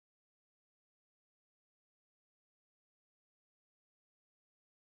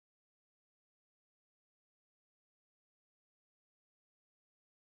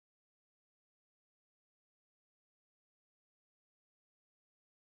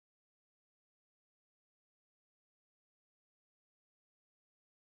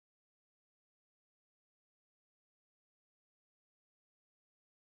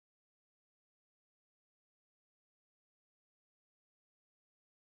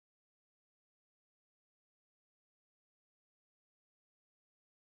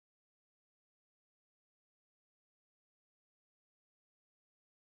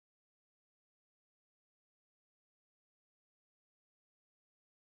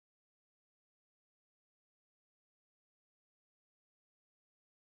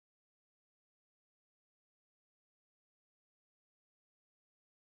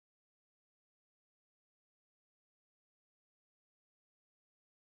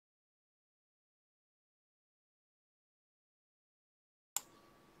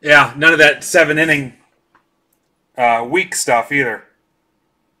Yeah, none of that 7-inning weak stuff either.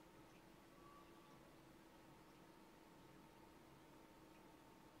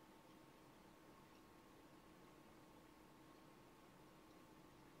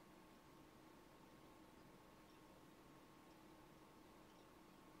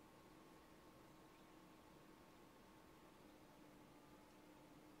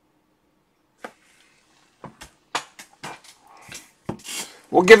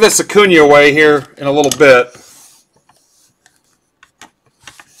 We'll give this Acuna away here in a little bit.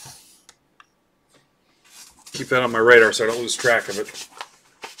 Keep that on my radar so I don't lose track of it.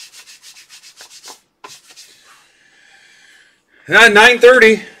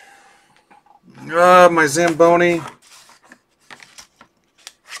 9:30. My Zamboni.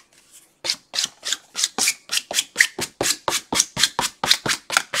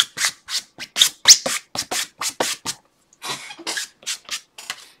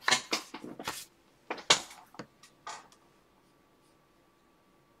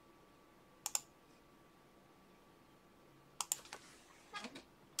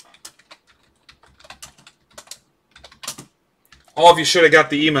 All of you should have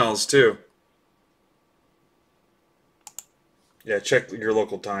got the emails, too. Yeah, check your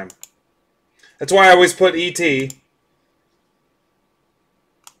local time. That's why I always put ET. Okay,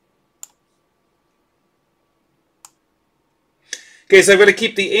 so I'm going to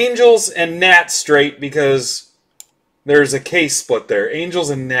keep the Angels and Nats straight because there's a case split there.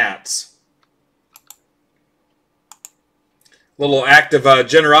 Angels and Nats. Little act of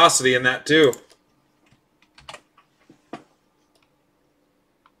generosity in that, too.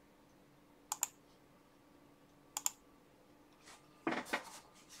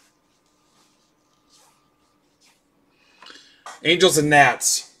 Angels and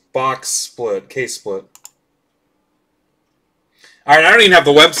Nats. Box split. Case split. Alright, I don't even have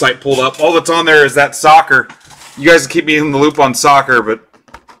the website pulled up. All that's on there is that soccer. You guys keep me in the loop on soccer, but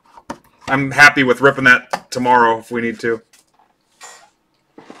I'm happy with ripping that tomorrow if we need to.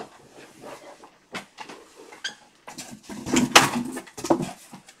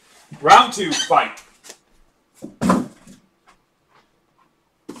 Round 2 fight.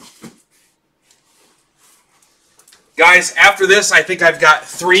 Guys, after this, I think I've got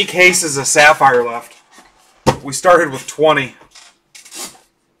 3 cases of Sapphire left. We started with 20.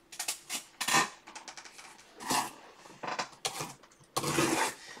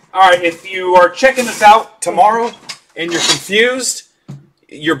 Alright, if you are checking this out tomorrow and you're confused,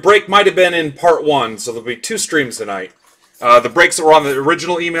 your break might have been in part 1, so there'll be 2 streams tonight. The breaks that were on the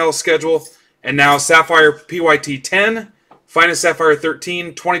original email schedule, and now Sapphire PYT 10, Finest Sapphire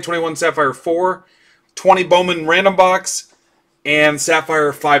 13, 2021 Sapphire 4, 20 Bowman Random Box, and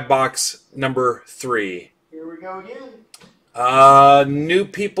Sapphire 5 Box number 3. Here we go again. New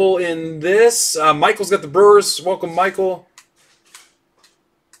people in this. Michael's got the Brewers. Welcome, Michael.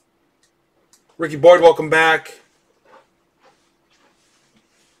 Ricky Boyd, welcome back.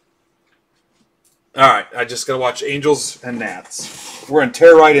 Alright, I just got to watch Angels and Nats. We're going to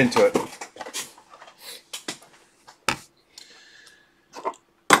tear right into it.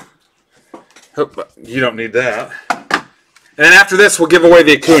 You don't need that. And then after this, we'll give away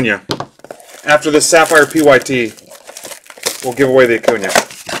the Acuna. After this Sapphire PYT, we'll give away the Acuna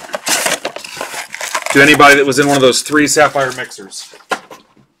to anybody that was in one of those 3 Sapphire mixers.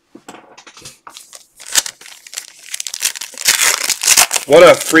 What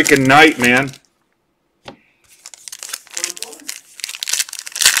a freaking night, man.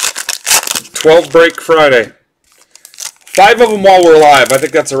 12 break Friday. 5 of them while we're live. I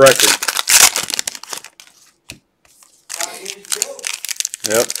think that's a record.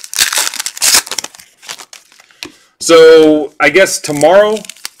 Yep. So, I guess tomorrow,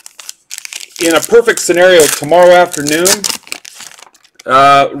 in a perfect scenario, tomorrow afternoon,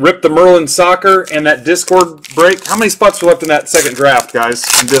 rip the Merlin Soccer and that Discord break. How many spots are left in that second draft, guys,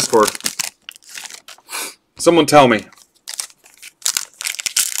 in Discord? Someone tell me.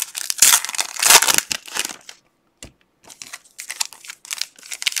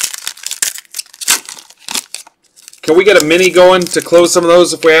 Can we get a mini going to close some of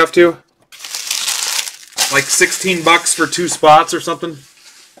those if we have to? Like $16 for 2 spots or something?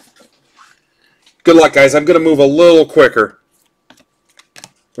 Good luck, guys. I'm going to move a little quicker.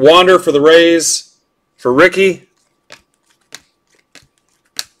 Wander for the Rays. For Ricky.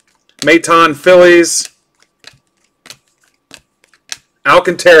 Maton Phillies.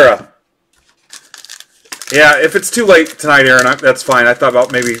 Alcantara. Yeah, if it's too late tonight, Aaron, that's fine. I thought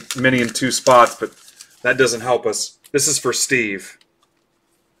about maybe mini in 2 spots, but that doesn't help us. This is for Steve.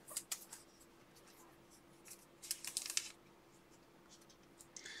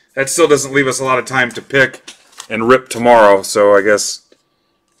 That still doesn't leave us a lot of time to pick and rip tomorrow, so I guess,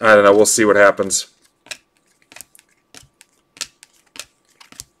 I don't know, we'll see what happens.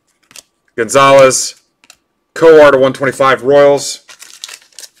 Gonzalez, Coar to 125 Royals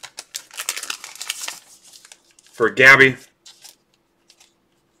for Gabby.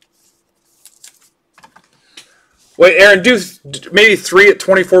 Wait, Aaron, do maybe 3 at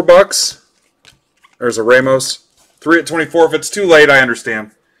 24 bucks. There's a Ramos. 3 at 24. If it's too late, I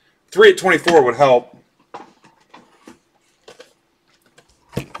understand. 3 at 24 would help.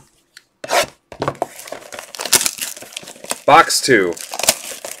 Box 2.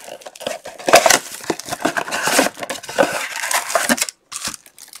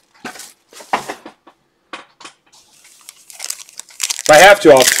 If I have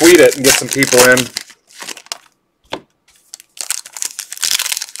to, I'll tweet it and get some people in.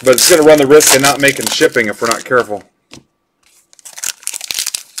 But it's going to run the risk of not making shipping if we're not careful.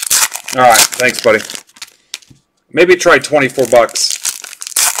 All right, thanks, buddy. Maybe try 24 bucks.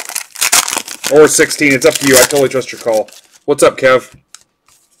 Or 16. It's up to you. I totally trust your call. What's up, Kev?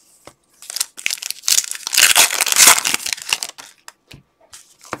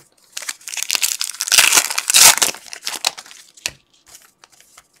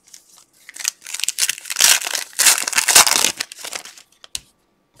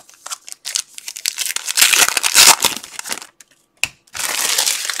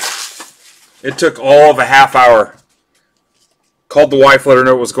 It took all of a half hour. Called the wife, let her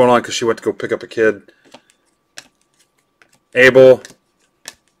know what was going on because she went to go pick up a kid. Abel.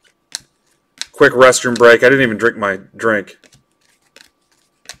 Quick restroom break. I didn't even drink my drink.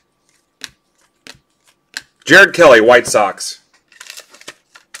 Jared Kelly, White Sox.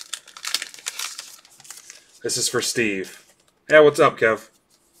 This is for Steve. Yeah, what's up, Kev?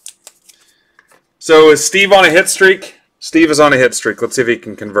 So is Steve on a hit streak? Steve is on a hit streak. Let's see if he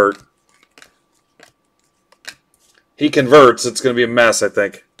can convert. He converts, it's going to be a mess, I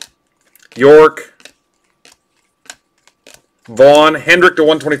think. York. Vaughn. Hendrick to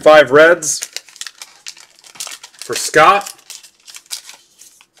 125 Reds. For Scott.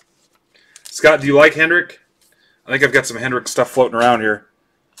 Scott, do you like Hendrick? I think I've got some Hendrick stuff floating around here.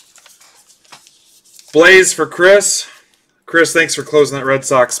 Blaze for Chris. Chris, thanks for closing that Red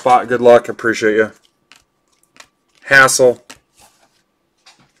Sox spot. Good luck. Appreciate you. Hassel.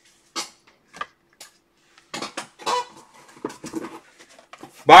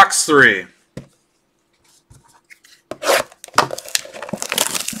 Box 3.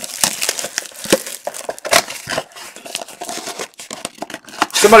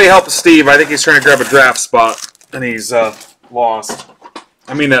 Somebody help Steve. I think he's trying to grab a draft spot, and he's lost.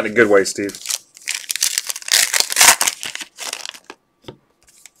 I mean that in a good way, Steve.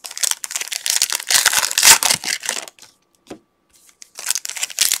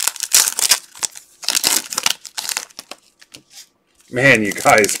 Man, you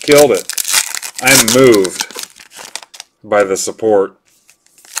guys killed it. I'm moved by the support.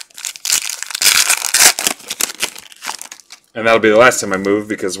 And that'll be the last time I move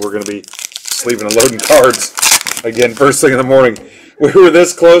because we're going to be sleeping and loading cards again first thing in the morning. We were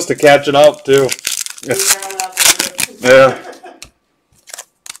this close to catching up, too. Yeah.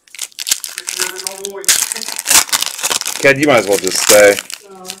 Ken, you might as well just stay.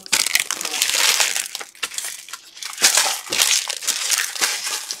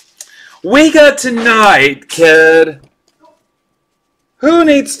 We got tonight, kid. Who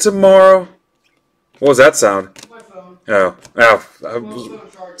needs tomorrow? What was that sound? My phone. Oh.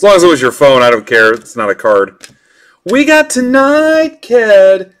 As long as it was your phone, I don't care. It's not a card. We got tonight,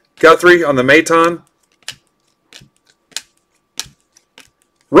 kid. Guthrie on the Maton.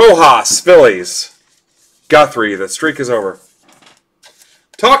 Rojas, Phillies. Guthrie, the streak is over.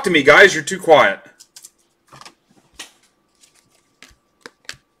 Talk to me, guys. You're too quiet.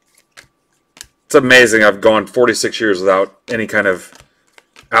 It's amazing I've gone 46 years without any kind of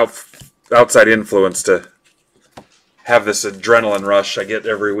outside influence to have this adrenaline rush I get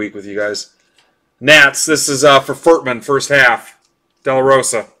every week with you guys. Nats, this is for Furtman, first half. De La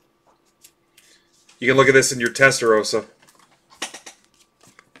Rosa. You can look at this in your Testarossa.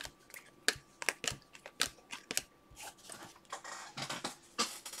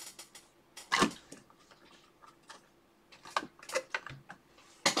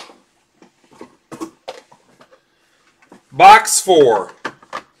 Box 4.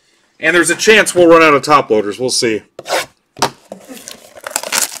 And there's a chance we'll run out of top loaders. We'll see. Well,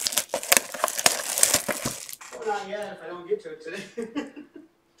 not yet if I don't get to it today.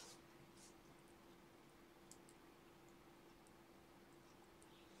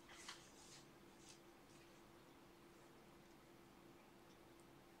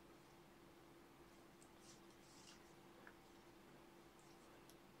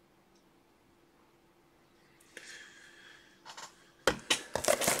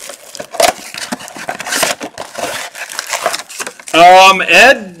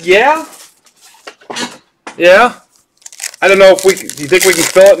 Ed, yeah. Yeah. I don't know if we. Do you think we can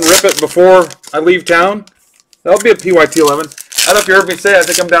fill it and rip it before I leave town? That'll be a PYT 11. I don't know if you heard me say. I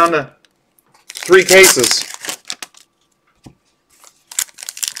think I'm down to 3 cases.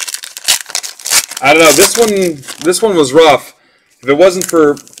 I don't know. This one was rough. If it wasn't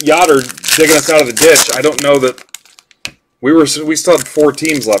for Yoder digging us out of the ditch, I don't know that we still had 4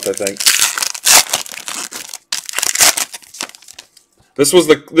 teams left. I think this was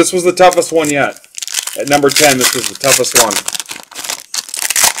the toughest one yet. At number 10, this was the toughest one.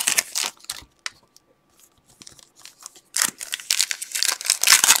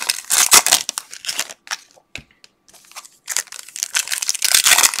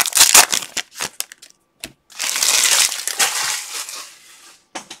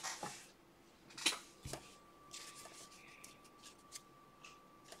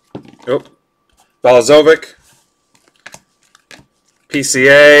 Oh, Balazovic,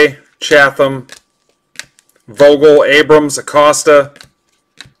 PCA, Chatham, Vogel, Abrams, Acosta,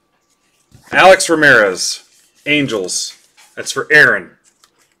 Alex Ramirez, Angels. That's for Aaron.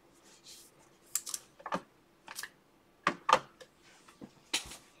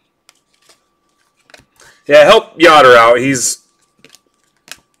 Yeah, help Yoder out. He's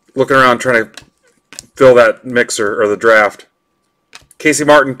looking around trying to fill that mixer or the draft. Casey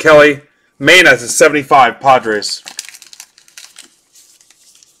Martin, Kelly, Mena to 75, Padres.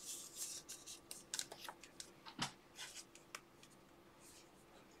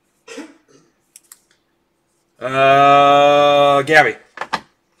 Gabby.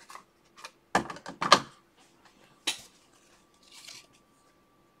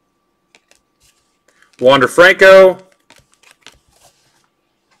 Wander Franco.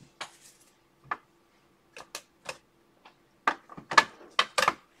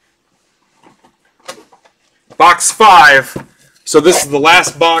 Box 5. So this is the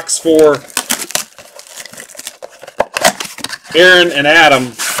last box for Aaron and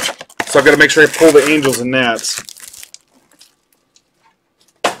Adam. So I've got to make sure I pull the Angels and Nats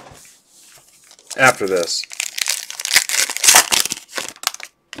after this.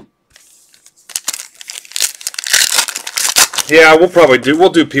 Yeah, we'll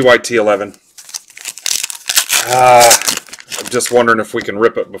do PYT 11. I'm just wondering if we can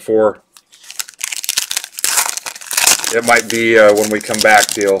rip it before. It might be when we come back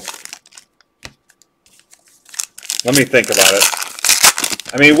deal. Let me think about it.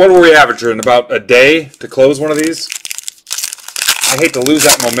 I mean, what were we averaging? About a day to close one of these? I hate to lose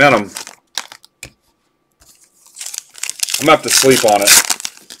that momentum. I'm going to have to sleep on it.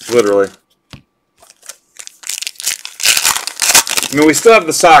 Literally. I mean, we still have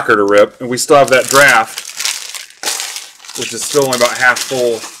the soccer to rip, and we still have that draft, which is still only about half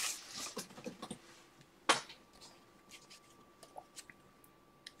full.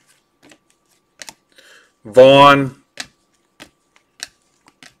 Vaughn,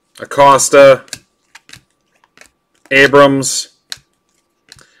 Acosta, Abrams,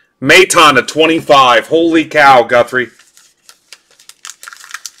 Maton to 25. Holy cow, Guthrie.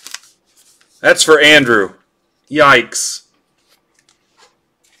 That's for Andrew. Yikes.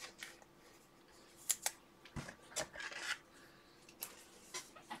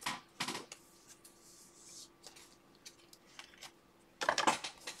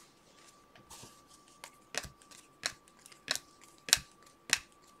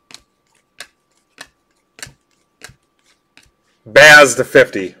 Baz to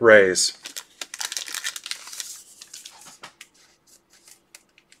 50, Rays.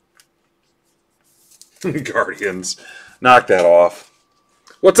 Guardians. Knock that off.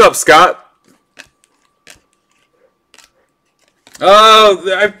 What's up, Scott?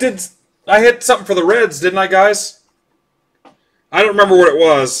 I hit something for the Reds, didn't I, guys? I don't remember what it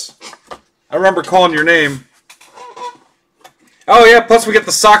was. I remember calling your name. Oh, yeah, plus we get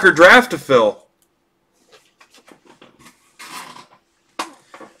the soccer draft to fill.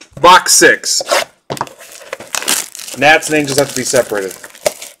 Box 6. Nats and Angels have to be separated.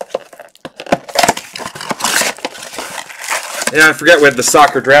 Yeah, I forget we had the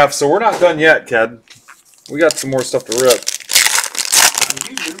soccer draft, so we're not done yet, Ked. We got some more stuff to rip.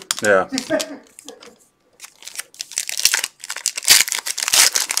 You do. Yeah.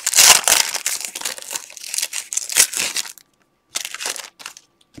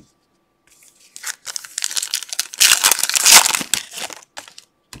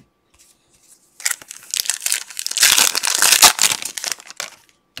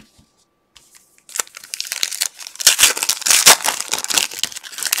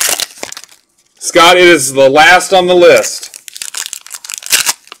 Scott, it is the last on the list.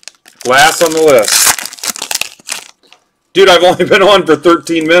 Last on the list. Dude, I've only been on for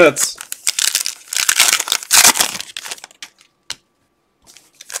 13 minutes.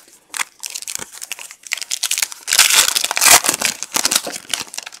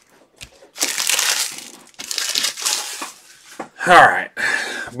 All right.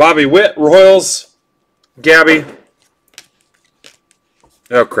 Bobby Witt, Royals, Gabby.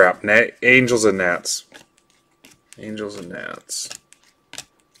 Oh, crap. Angels and Nats. Angels and Nats.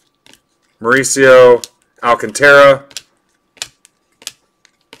 Mauricio Alcantara.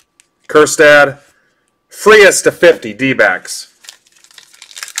 Kerstad. Freest to 50, D-backs.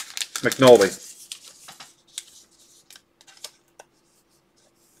 McNulty.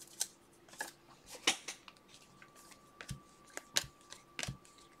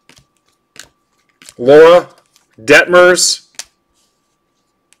 Laura, Detmers,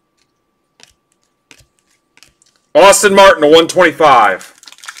 Austin Martin to 125.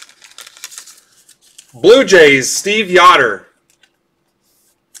 Blue Jays, Steve Yoder.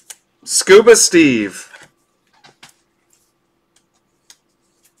 Scuba Steve.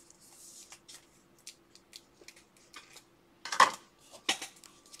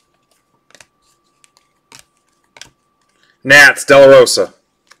 Nats, De La Rosa.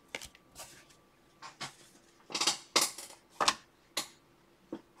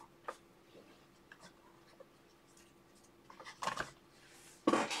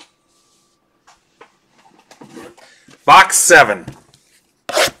 Box 7.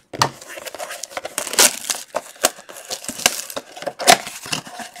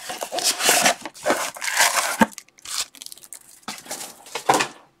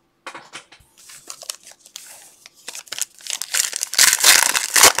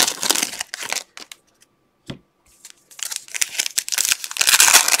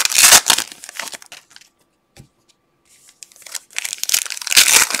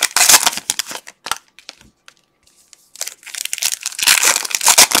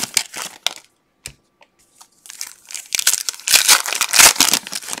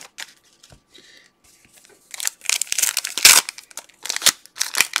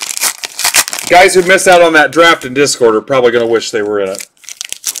 Guys who missed out on that draft in Discord are probably going to wish they were in it.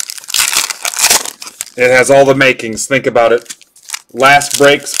 It has all the makings. Think about it. Last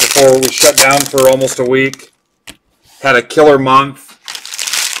breaks before we shut down for almost a week. Had a killer month.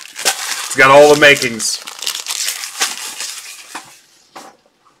 It's got all the makings.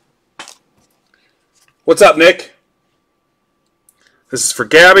 What's up, Nick? This is for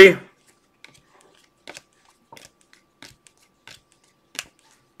Gabby.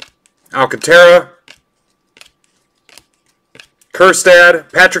 Alcantara, Kerstad,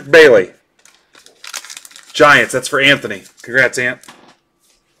 Patrick Bailey. Giants, that's for Anthony. Congrats, Ant.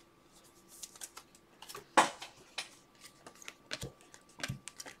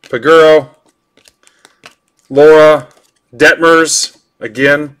 Paguro, Laura, Detmers,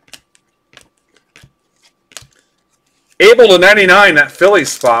 again. Able to 99, that Phillies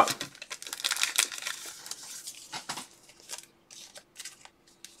spot.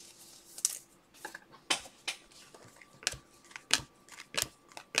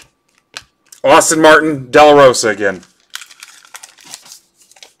 Austin Martin, De La Rosa again.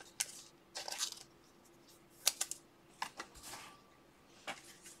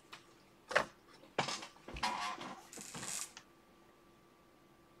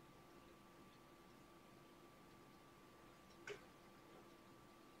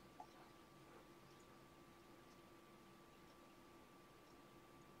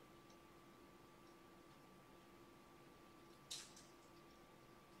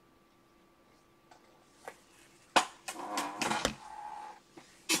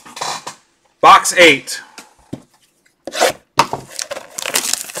 Box 8.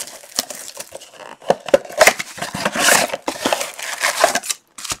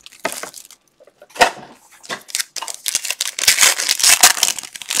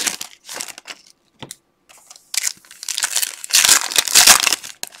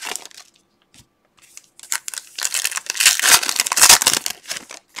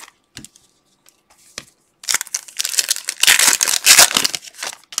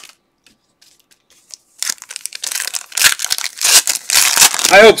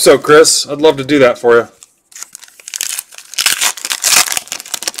 I hope so, Chris. I'd love to do that for you.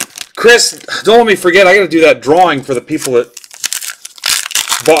 Chris, don't let me forget, I got to do that drawing for the people that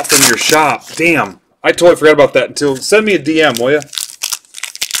bought from your shop. Damn, I totally forgot about that until... Send me a DM, will you?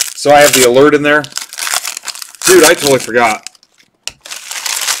 So I have the alert in there. Dude, I totally forgot.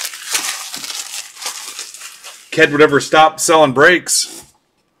 Ked would ever stop selling breaks,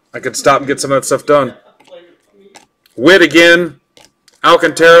 I could stop and get some of that stuff done. Witt again.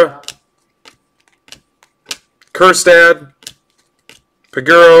 Alcantara, Kerstad,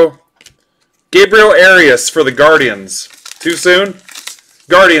 Paguro, Gabriel Arias for the Guardians. Too soon?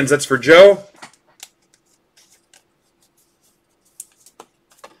 Guardians, that's for Joe.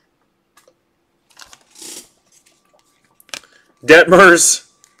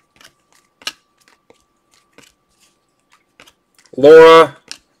 Detmers, Laura,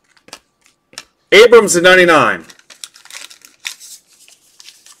 Abrams at 99.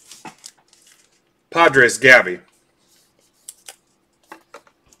 Padres, Gabby.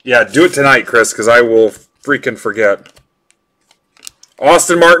 Yeah, do it tonight, Chris, because I will freaking forget.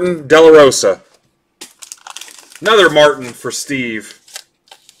 Austin Martin, De La Rosa. Another Martin for Steve.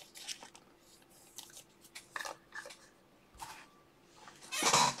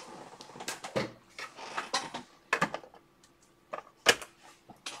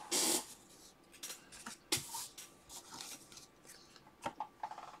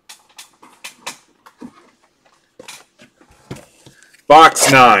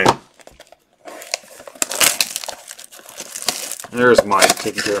 Box 9. There's Mike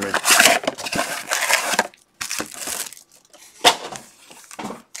taking care of me.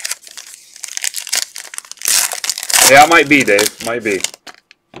 Yeah, it might be, Dave. Might be.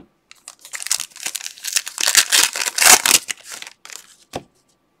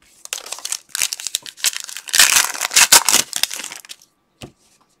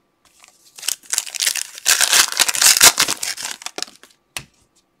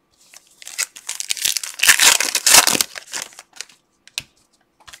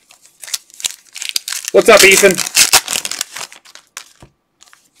 What's up, Ethan?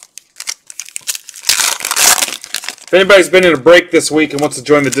 If anybody's been in a break this week and wants to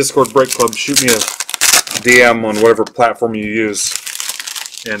join the Discord Break Club, shoot me a DM on whatever platform you use.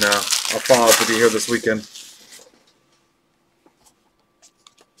 And I'll follow up with you here this weekend.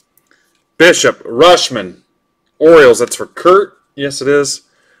 Bishop, Rushman, Orioles, that's for Kurt. Yes, it is.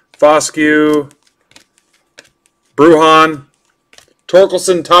 Foscue, Bruhan,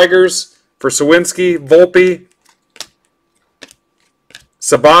 Torkelson, Tigers for Sawinski, Volpe,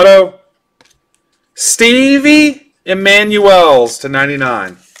 Sabato, Stevie Emmanuel's to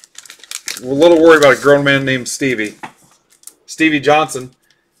 99. We're a little worried about a grown man named Stevie. Stevie Johnson.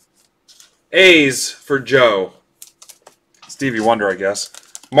 A's for Joe. Stevie Wonder, I guess.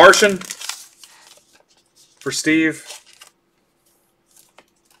 Martian for Steve.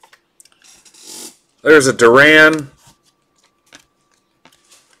 There's a Duran.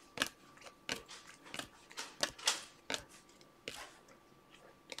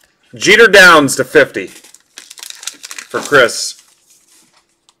 Jeter Downs to 50 for Chris.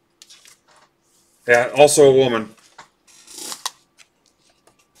 Yeah, also a woman.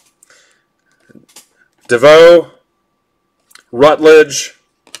 DeVoe, Rutledge,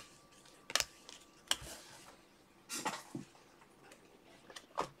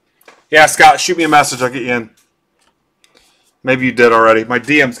 yeah, Scott, shoot me a message. I'll get you in. Maybe you did already. My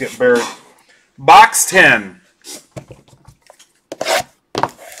DM's getting buried. Box 10.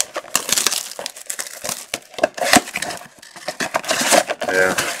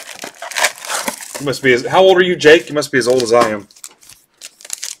 Yeah. You must be as... How old are you, Jake? You must be as old as I am.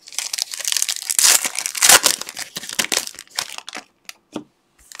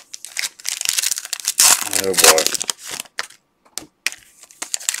 Oh, boy.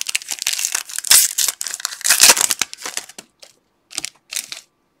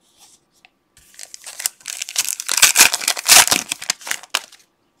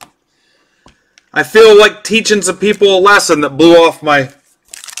 I feel like teaching some people a lesson that blew off my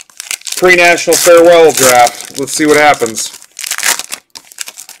pre-national farewell draft. Let's see what happens.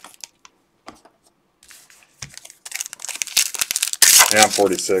 Yeah, I'm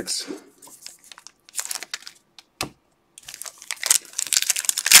 46.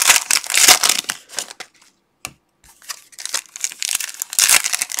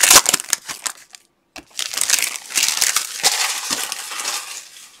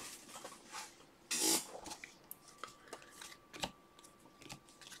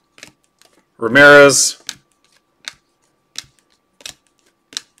 Ramirez,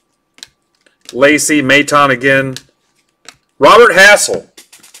 Lacey, Maton again, Robert Hassel,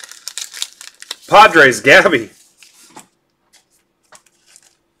 Padres, Gabby.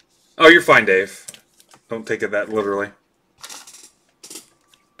 Oh, you're fine, Dave. Don't take it that literally.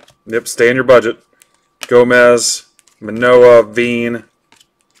 Yep, stay in your budget. Gomez, Manoa, Veen,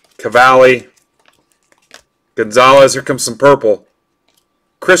 Cavalli, Gonzalez. Here comes some purple.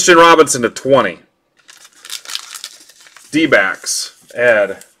 Christian Robinson to 20. D-backs.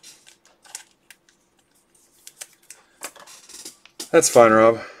 Ed. That's fine,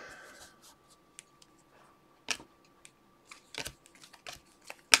 Rob.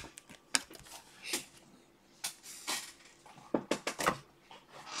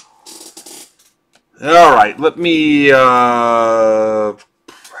 right, let me, how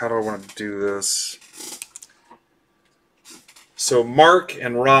do I want to do this? So Mark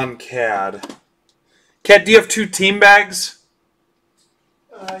and Ron Cad. Cad, do you have 2 team bags?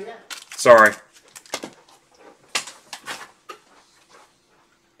 Yeah. Sorry.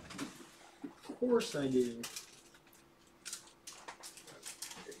 Of course I do.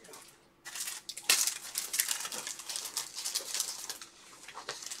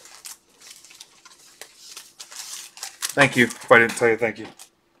 Thank you. If I didn't tell you, thank you.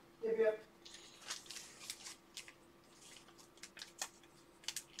 Yep.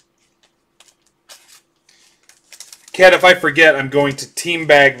 Kat, if I forget, I'm going to team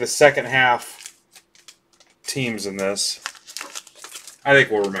bag the second half teams in this. I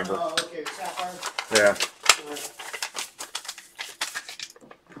think we'll remember. Oh, okay. Sapphire. Yeah.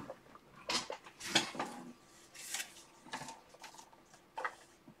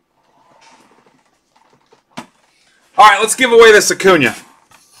 All right, let's give away this Acuna.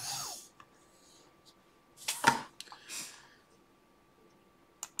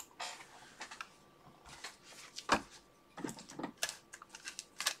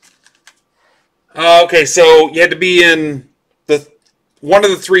 Okay, so you had to be in one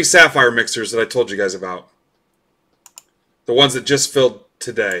of the 3 Sapphire mixers that I told you guys about. The ones that just filled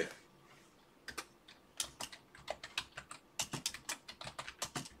today.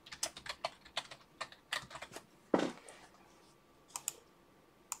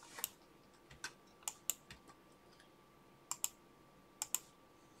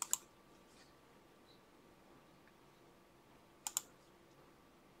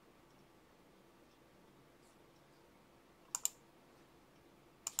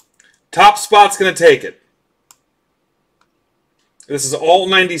 Top spot's going to take it. This is all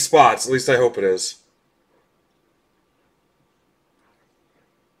 90 spots. At least I hope it is.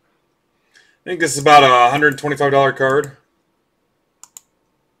 I think this is about a $125 card.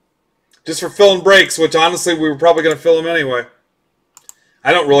 Just for filling breaks, which honestly we were probably going to fill them anyway.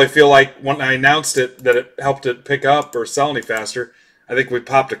 I don't really feel like when I announced it that it helped it pick up or sell any faster. I think we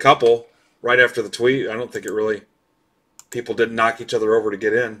popped a couple right after the tweet. I don't think it really... People didn't knock each other over to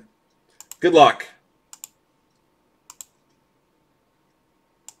get in. Good luck.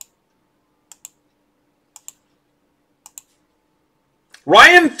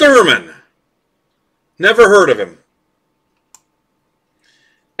 Ryan Thurman. Never heard of him.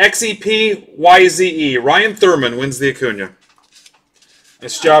 XEPYZE. Ryan Thurman wins the Acuna.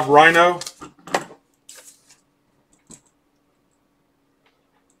 Nice job, Rhino.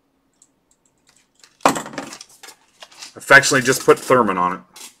 Affectionately just put Thurman on it.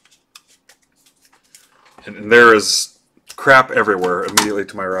 And there is crap everywhere immediately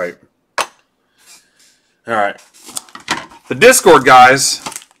to my right. All right. The Discord guys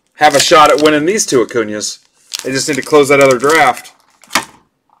have a shot at winning these 2 Acunas. They just need to close that other draft.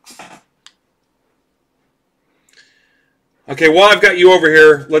 Okay, while I've got you over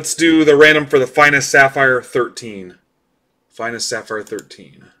here, let's do the random for the Finest Sapphire 13. Finest Sapphire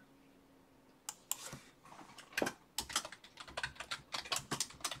 13.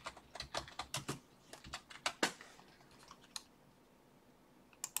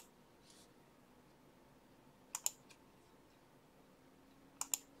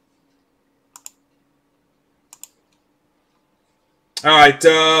 All right,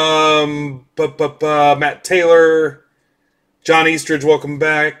 Matt Taylor, John Eastridge, welcome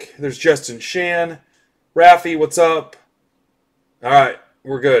back. There's Justin Shan. Rafi, what's up? All right,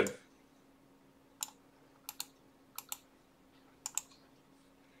 we're good.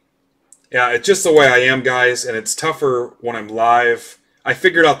 Yeah, it's just the way I am, guys, and it's tougher when I'm live. I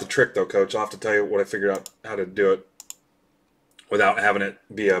figured out the trick, though, Coach. I'll have to tell you what I figured out how to do it without having it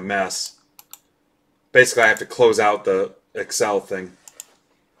be a mess. Basically, I have to close out the Excel thing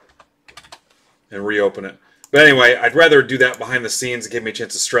and reopen it. But anyway, I'd rather do that behind the scenes. It gave me a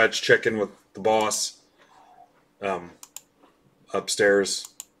chance to stretch, check in with the boss upstairs.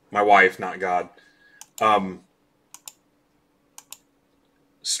 My wife, not God.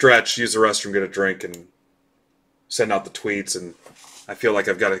 Stretch, use the restroom, get a drink, and send out the tweets. And I feel like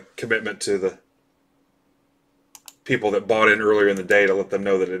I've got a commitment to the people that bought in earlier in the day to let them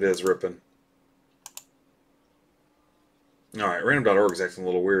know that it is ripping. All right, random.org is acting a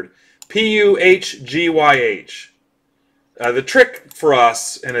little weird. PUHGYH. The trick for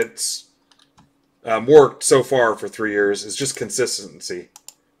us, and it's worked so far for 3 years, is just consistency.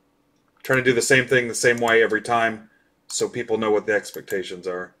 Trying to do the same thing the same way every time so people know what the expectations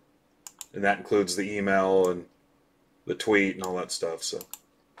are. And that includes the email and the tweet and all that stuff. So.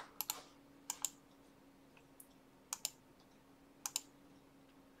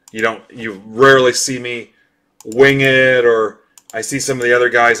 You rarely see me wing it, or I see some of the other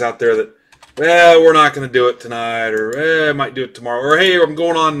guys out there that, well, we're not going to do it tonight, or I might do it tomorrow, or hey, I'm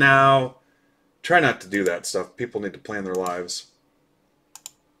going on now. Try not to do that stuff. People need to plan their lives.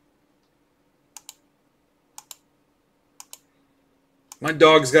 My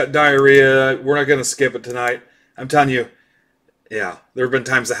dog's got diarrhea. We're not going to skip it tonight. I'm telling you, yeah, there have been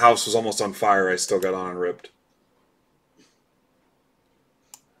times the house was almost on fire. I still got on and ripped.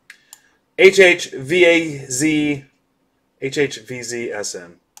 HHVZSN.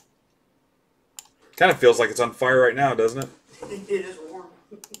 Kind of feels like it's on fire right now, doesn't it? It is warm.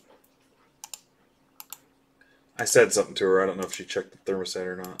 I said something to her. I don't know if she checked the thermostat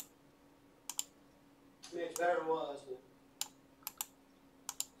or not. I mean, it's better than it was.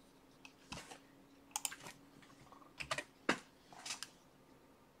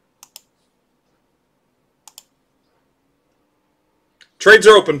 Trades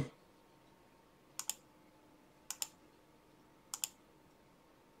are open.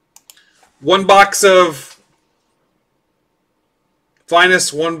 One box of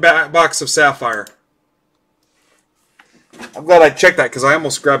Finest, one box of Sapphire. I'm glad I checked that because I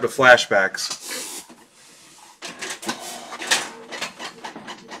almost grabbed a Flashbacks.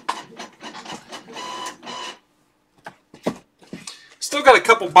 Still got a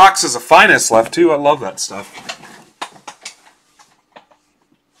couple boxes of Finest left too. I love that stuff.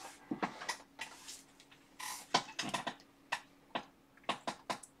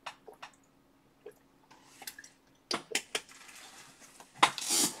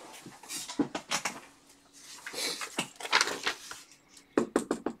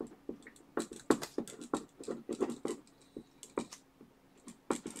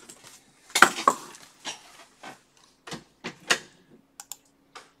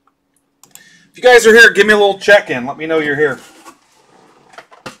 If you guys are here, give me a little check-in. Let me know you're here.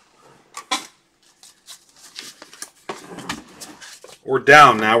 We're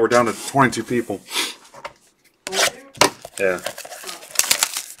down now. We're down to 22 people. Yeah.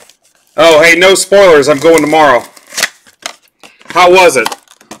 Oh, hey, no spoilers. I'm going tomorrow. How was it?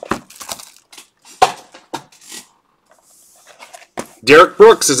 Derek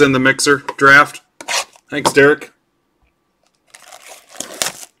Brooks is in the mixer draft. Thanks, Derek.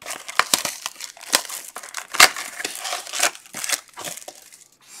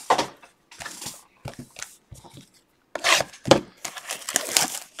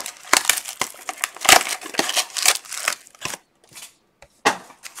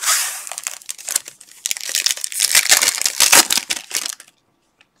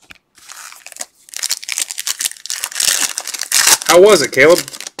 How was it, Caleb?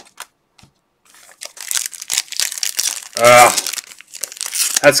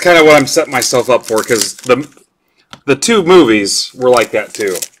 That's kind of what I'm setting myself up for, because the two movies were like that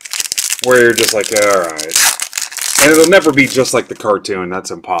too, where you're just like, all right, and it'll never be just like the cartoon.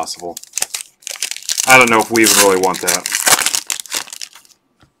 That's impossible. I don't know if we even really want that.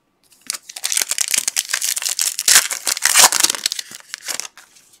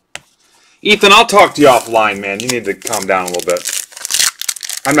 Ethan, I'll talk to you offline, man. You need to calm down a little bit.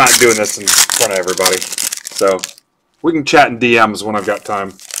 I'm not doing this in front of everybody. So, we can chat in DMs when I've got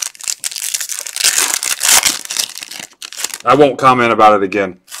time. I won't comment about it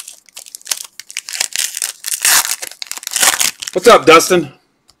again. What's up, Dustin?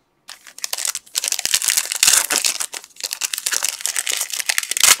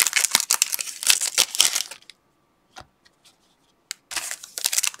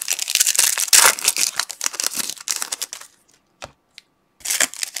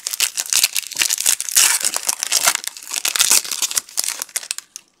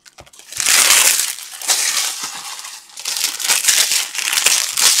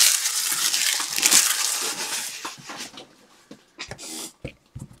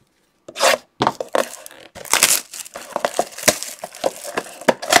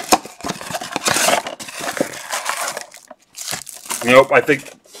 Nope, I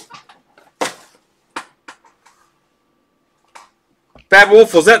think... Bad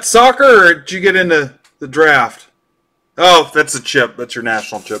Wolf, was that soccer, or did you get into the draft? Oh, that's a chip. That's your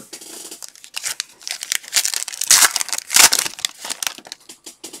national chip.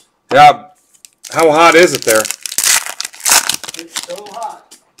 Yeah. How hot is it there? It's so hot.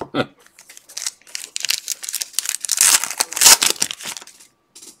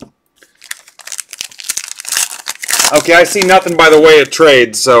 Okay, I see nothing by the way it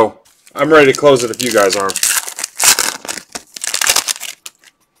trades, so I'm ready to close it if you guys are.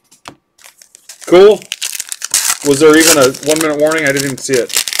 Cool. Was there even a 1 minute warning? I didn't even see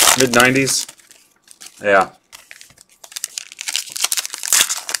it. Mid-90s? Yeah.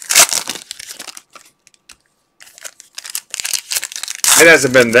 It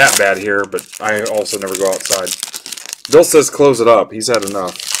hasn't been that bad here, but I also never go outside. Bill says close it up. He's had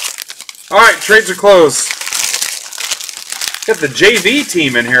enough. All right, trades are closed. Got the JV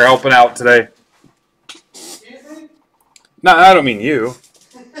team in here helping out today. No, I don't mean you.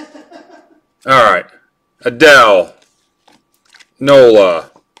 All right. Adele,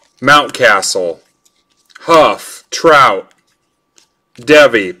 Nola, Mountcastle, Huff, Trout,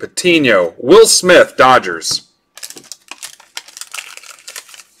 Devi, Patino, Will Smith, Dodgers.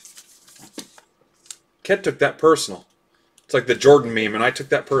 Ked took that personal. It's like the Jordan meme, and I took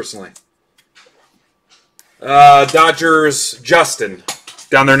that personally. Dodgers, Justin.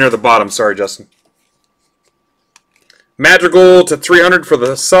 Down there near the bottom. Sorry, Justin. Madrigal to 300 for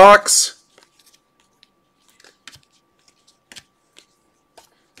the Sox.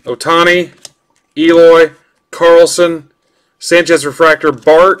 Otani, Eloy, Carlson, Sanchez Refractor,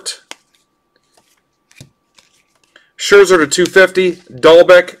 Bart. Scherzer to 250,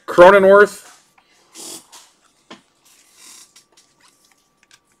 Dahlbeck, Cronenworth.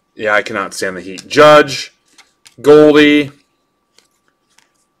 Yeah, I cannot stand the heat. Judge, Goldie,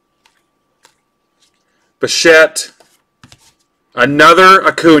 Bichette, another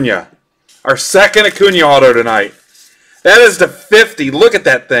Acuna. Our second Acuna auto tonight. That is to 50. Look at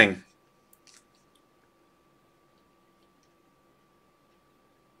that thing.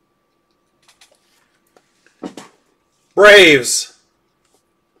 Braves.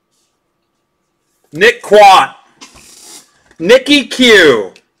 Nick Quat. Nicky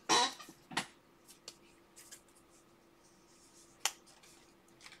Q.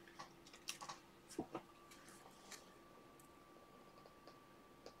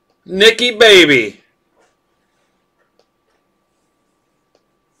 Nicky Baby.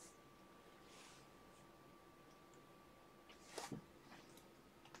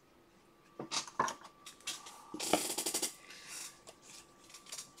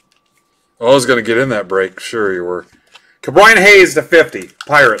 Oh, I was going to get in that break. Sure you were. Cabrian Hayes to 50.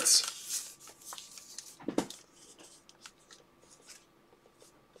 Pirates.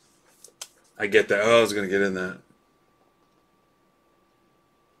 I get that. Oh, I was going to get in that.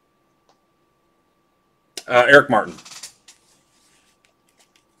 Eric Martin.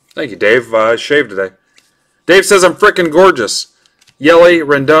 Thank you, Dave. I shaved today. Dave says I'm frickin' gorgeous. Yelly,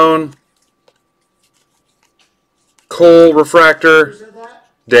 Rendon, Cole, Refractor. Who said that?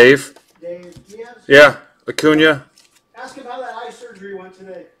 Dave. Dave. Yes. Yeah, Acuna. Ask him how that eye surgery went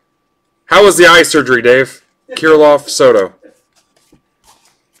today. How was the eye surgery, Dave? Kirilloff, Soto.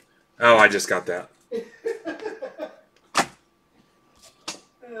 Oh, I just got that.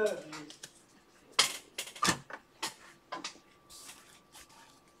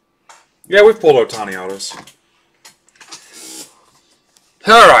 Yeah, we've pulled Otani autos.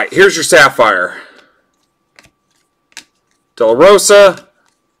 All right, here's your Sapphire. De La Rosa,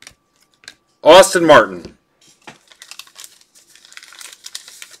 Austin Martin.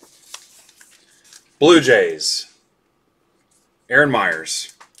 Blue Jays, Aaron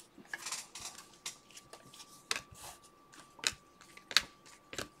Myers.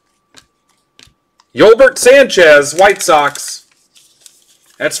 Yolbert Sanchez, White Sox.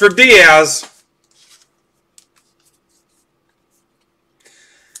 That's for Diaz.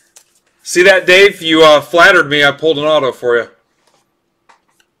 See that, Dave? You flattered me. I pulled an auto for you.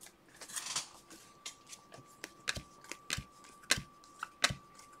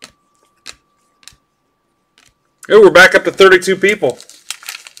 Oh, we're back up to 32 people.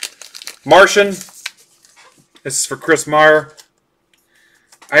 Martian. This is for Chris Meyer.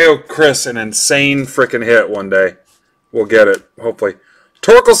 I owe Chris an insane freaking hit one day. We'll get it, hopefully.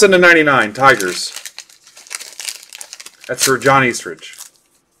 Torkelson to 99, Tigers. That's for John Eastridge.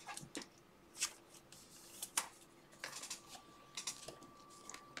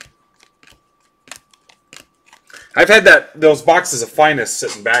 I've had those boxes of Finest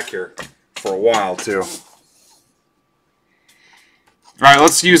sitting back here for a while, too. All right,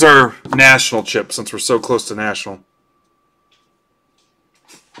 let's use our national chip since we're so close to national.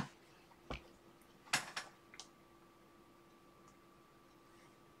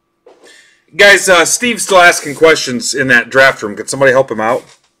 Guys, Steve's still asking questions in that draft room. Could somebody help him out?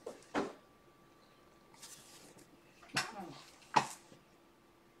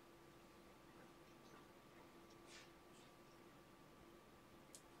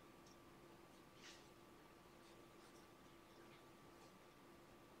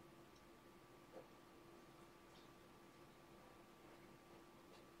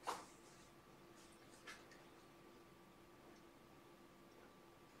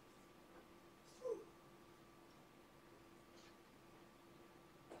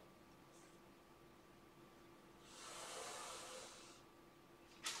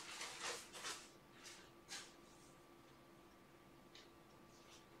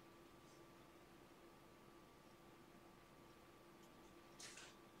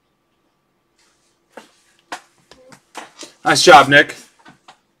 Nice job, Nick.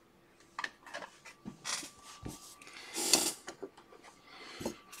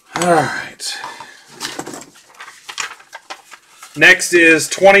 All right. Next is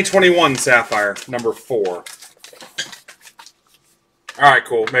 2021 Sapphire, number 4. All right,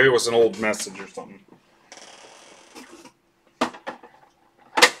 cool. Maybe it was an old message or something.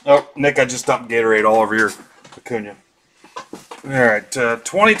 Oh, Nick, I just dumped Gatorade all over your Acuna. All right,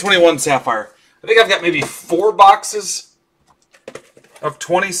 2021 Sapphire. I think I've got maybe 4 boxes of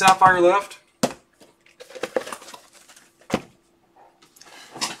 20 Sapphire left.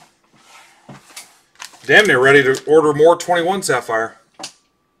 Damn near ready to order more 21 Sapphire.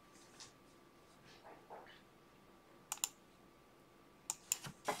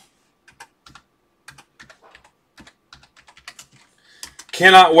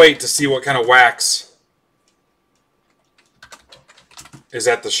 Cannot wait to see what kind of wax is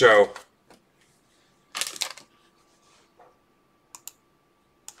at the show.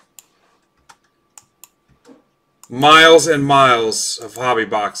 Miles and miles of hobby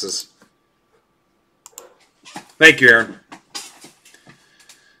boxes. Thank you, Aaron.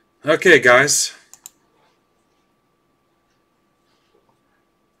 Okay, guys.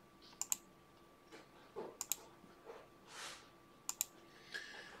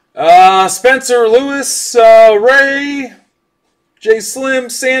 Spencer, Lewis, Ray, Jay Slim,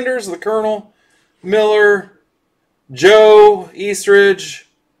 Sanders, the Colonel, Miller, Joe, Eastridge.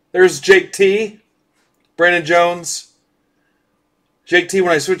 There's Jake T, Brandon Jones. Jake T,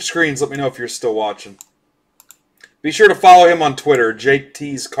 when I switch screens, let me know if you're still watching. Be sure to follow him on Twitter, Jake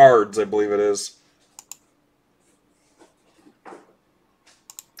T's Cards, I believe it is.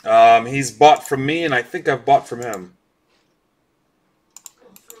 He's bought from me, and I think I've bought from him.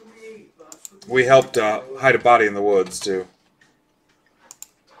 We helped hide a body in the woods, too.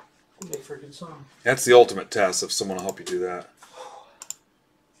 Big freaking song. That's the ultimate test if someone will help you do that.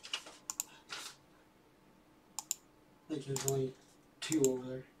 I think there's only 2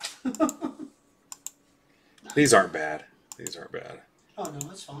 over there. These aren't bad. These aren't bad. Oh, no,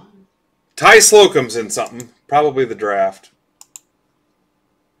 that's fine. Ty Slocum's in something. Probably the draft.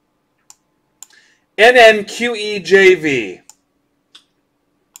 NNQEJV.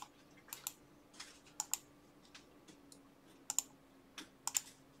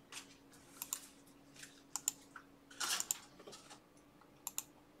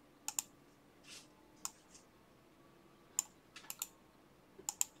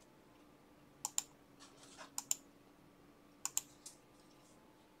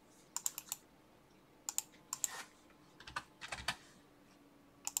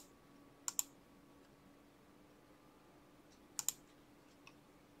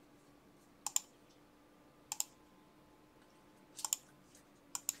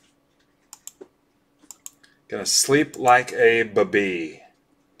 Gonna sleep like a baby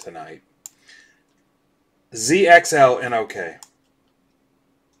tonight. ZXLNOK.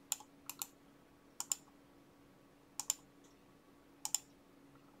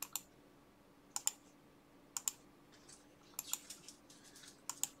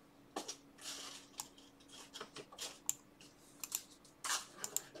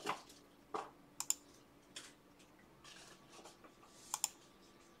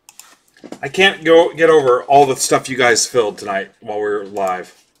 I can't get over all the stuff you guys filled tonight while we were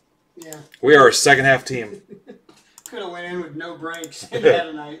live. Yeah. We are a second half team. Could have went in with no breaks and had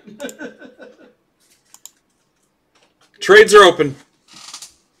a night. Trades are open.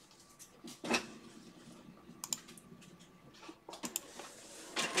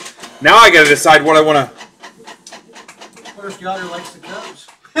 Now I gotta decide what I want to. First Yoder likes the Cubs.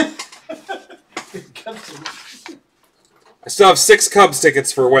 Cubs team. I still have 6 Cubs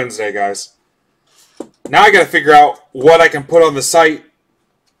tickets for Wednesday, guys. Now I got to figure out what I can put on the site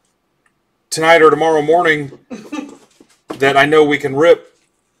tonight or tomorrow morning that I know we can rip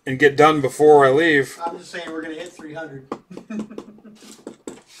and get done before I leave. I'm just saying we're going to hit 300.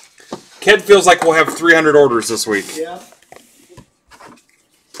 Ked feels like we'll have 300 orders this week. Yeah.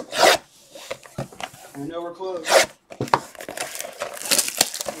 I know we're close.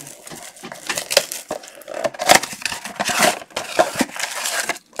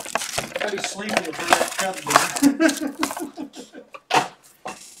 I'll be sleeping if that cup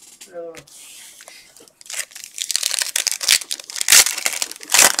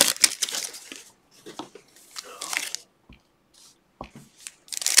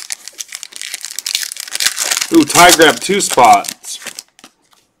Ooh, Ty grabbed 2 spots.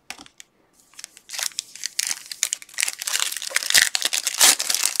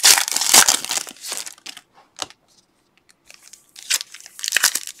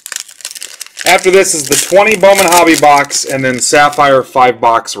 After this is the 20 Bowman Hobby Box, and then Sapphire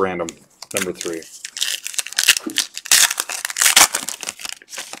 5-box random, number 3.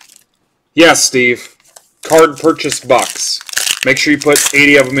 Yes, Steve. Card purchase bucks. Make sure you put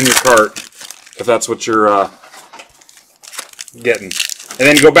 80 of them in your cart, if that's what you're getting. And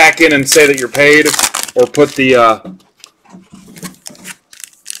then go back in and say that you're paid, or put the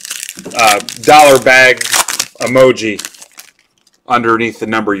dollar bag emoji underneath the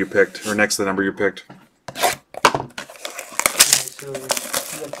number you picked, or next to the number you picked. Okay, so you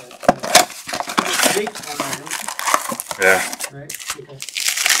got that date on there, Yeah. right? Okay.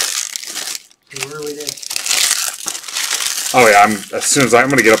 So we're early days. Oh yeah, I'm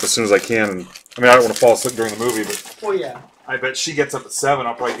gonna get up as soon as I can, and I mean I don't want to fall asleep during the movie, but Oh yeah. I bet she gets up at 7.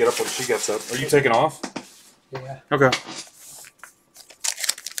 I'll probably get up when she gets up. Are you taking off? Yeah. Okay.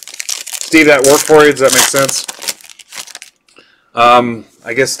 Steve, that work for you? Does that make sense?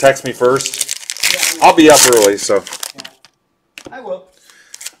 I guess text me first. Yeah, I'll be up early, so. yeah. I will.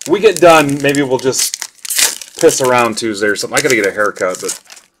 We get done, maybe we'll just piss around Tuesday or something. I gotta get a haircut, but.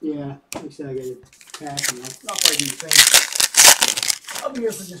 Yeah, like I said, I got to pack and I'll probably do the same. I'll be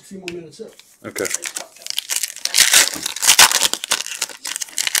here for just a few more minutes. So. Okay.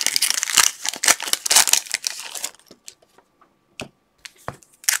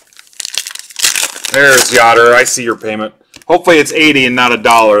 There's Yoder. I see your payment. Hopefully it's 80 and not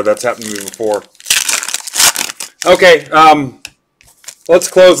 $1. That's happened to me before. Okay, let's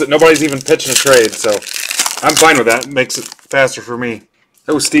close it. Nobody's even pitching a trade, so I'm fine with that. It makes it faster for me.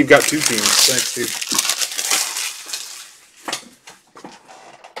 Oh, Steve got 2 teams. Thanks, Steve.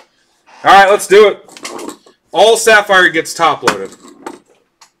 All right, let's do it. All Sapphire gets top loaded.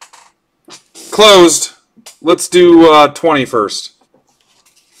 Closed. Let's do 20 first.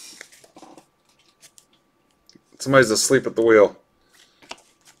 Somebody's asleep at the wheel.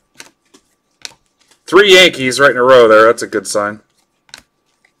 3 Yankees right in a row there. That's a good sign.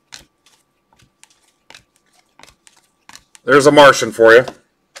 There's a Martian for you.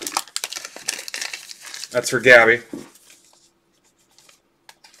 That's for Gabby.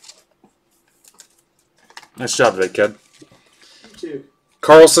 Nice job today, kid. You too.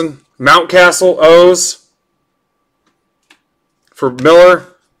 Carlson, Mountcastle, O's. For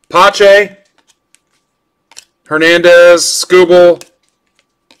Miller, Pache, Hernandez, Scooble,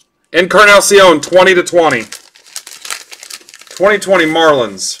 Encarnacion, 20/20. 2020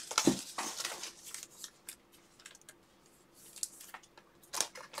 Marlins.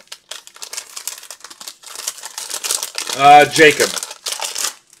 Jacob.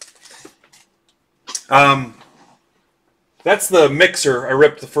 That's the mixer. I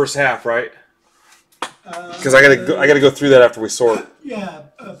ripped the first half, right? Because I gotta go through that after we sort. Yeah,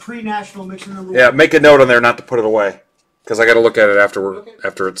 pre-national mixer number 1. Yeah, make a note on there not to put it away, because I got to look at it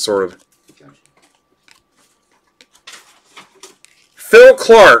after it's sorted. Gotcha. Phil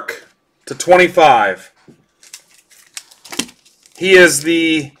Clark /25. He is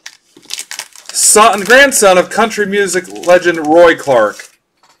the son, grandson of country music legend Roy Clark.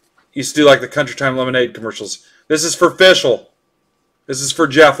 Used to do like the Country Time Lemonade commercials. This is for Fischl. This is for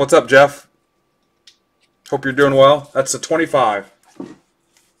Jeff. What's up, Jeff? Hope you're doing well. That's a 25.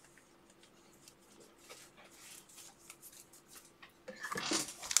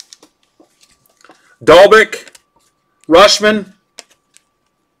 Dalbeck, Rushman,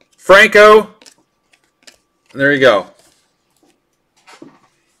 Franco, and there you go.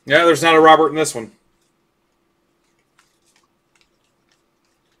 Yeah, there's not a Robert in this one.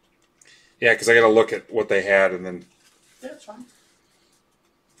 Yeah, because I got to look at what they had and then. Yeah, that's fine.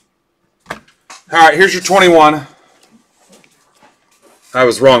 All right, here's your 21. I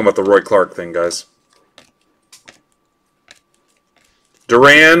was wrong about the Roy Clark thing, guys.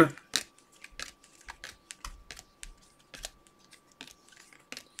 Duran.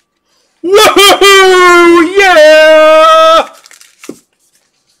 Woohoo! Yeah!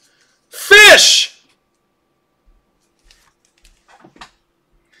 Fish!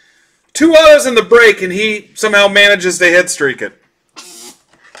 2 autos in the break, and he somehow manages to hit streak it.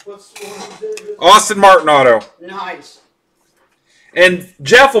 Austin Martin auto. Nice. And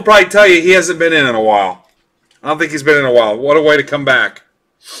Jeff will probably tell you he hasn't been in a while. I don't think he's been in a while. What a way to come back.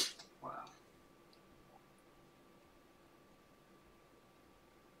 Wow.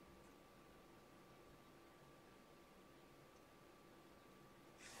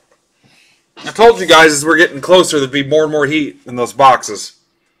 I told you guys as we're getting closer there'd be more and more heat in those boxes.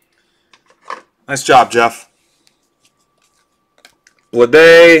 Nice job, Jeff.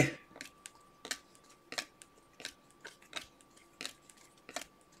 Blade.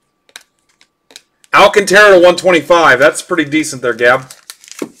 Alcantara to 125. That's pretty decent there, Gab.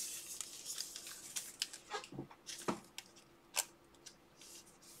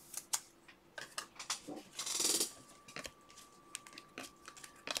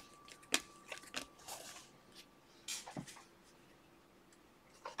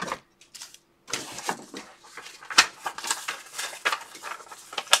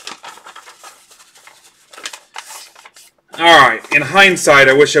 Alright, in hindsight,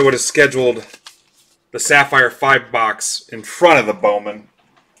 I wish I would have scheduled the Sapphire 5 box in front of the Bowman.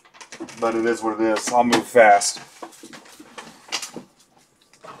 But it is what it is. I'll move fast.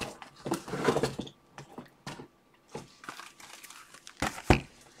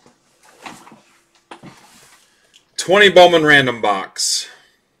 $20 Bowman random box.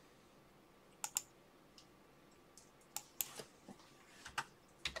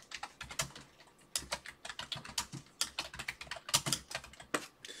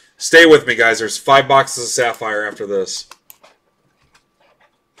 Stay with me, guys. There's 5 boxes of Sapphire after this.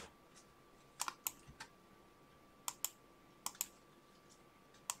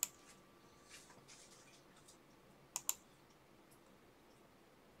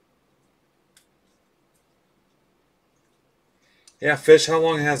 Yeah, Fish, how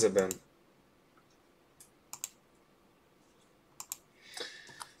long has it been?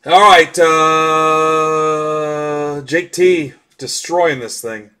 All right, Jake T destroying this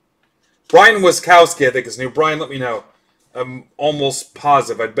thing. Brian Wiskowski, I think, is new. Brian, let me know. I'm almost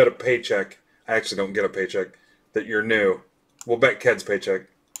positive. I'd bet a paycheck. I actually don't get a paycheck. That you're new. We'll bet Ked's paycheck.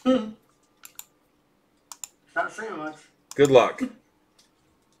 Not saying much. Good luck.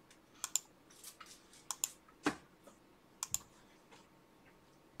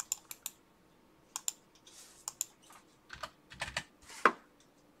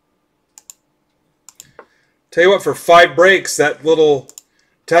 Tell you what, for 5 breaks, that little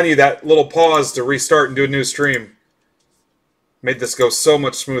pause to restart and do a new stream made this go so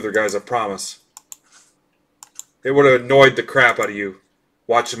much smoother, guys, I promise. It would have annoyed the crap out of you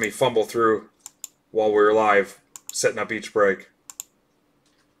watching me fumble through while we were live, setting up each break.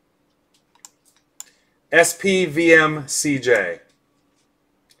 SPVMCJ.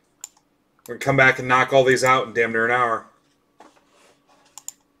 We're going to come back and knock all these out in damn near an hour.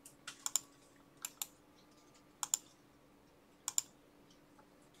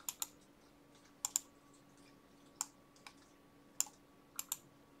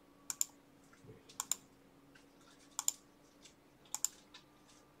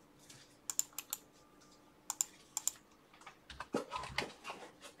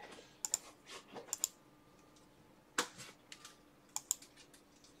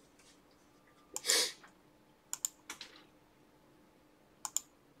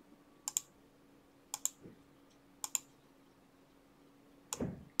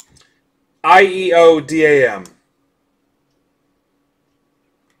 IEODAM.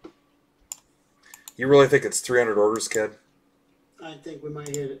 You really think it's 300 orders, Ked? I think we might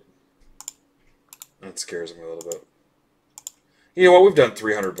hit it. That scares me a little bit. You know what? We've done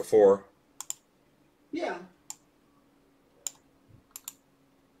 300 before. Yeah.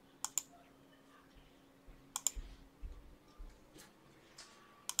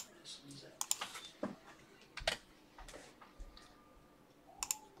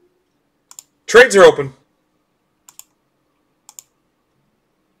 Trades are open.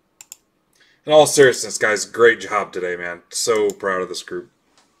 In all seriousness, guys, great job today, man. So proud of this group.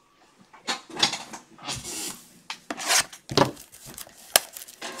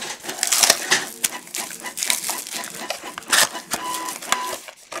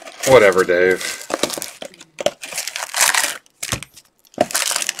 Whatever, Dave.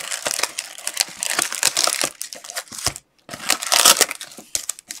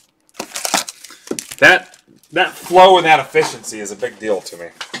 That flow and that efficiency is a big deal to me.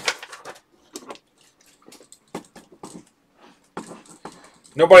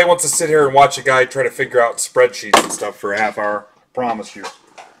 Nobody wants to sit here and watch a guy try to figure out spreadsheets and stuff for a half hour. I promise you.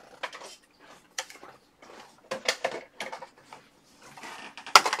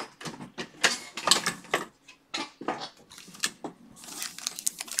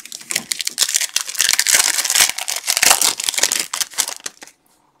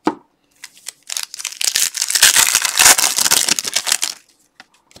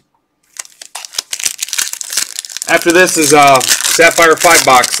 After this is Sapphire 5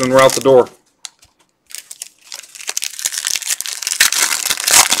 box, and we're out the door.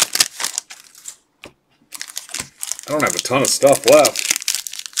 I don't have a ton of stuff left.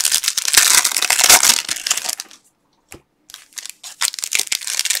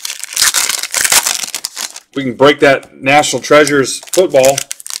 We can break that National Treasures football.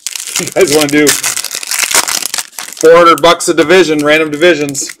 You guys want to do $400 a division, random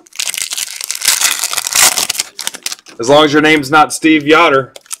divisions. As long as your name's not Steve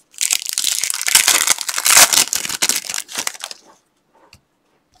Yoder.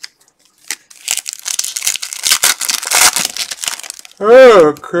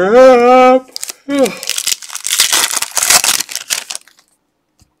 Oh, crap.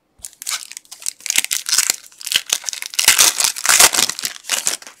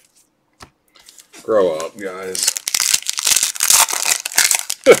 Grow up, guys.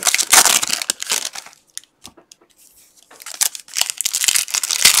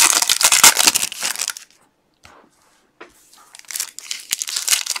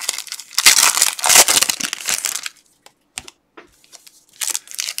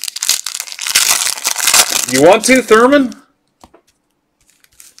 You want to, Thurman?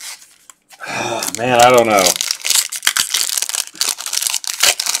 Oh, man, I don't know.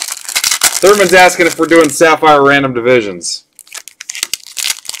 Thurman's asking if we're doing Sapphire random divisions.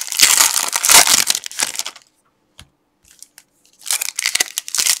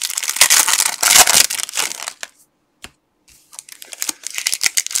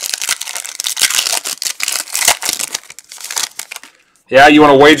 Yeah, you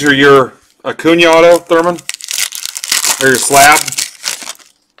want to wager your Acuna auto, Thurman? Or your slab?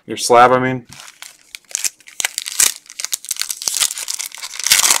 Your slab, I mean.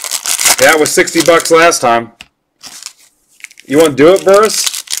 Yeah, it was $60 last time. You want to do it, Burris?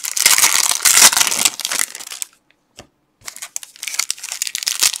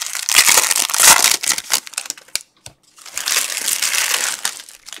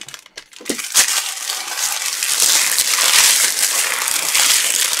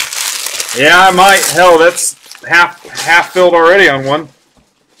 Yeah, I might. Hell, that's half filled already on one.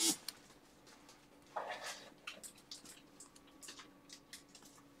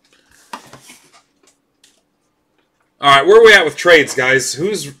 All right, where are we at with trades, guys?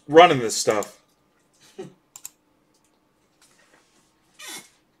 Who's running this stuff?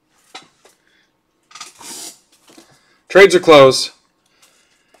 Trades are closed.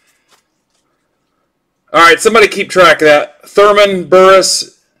 All right, somebody keep track of that. Thurman,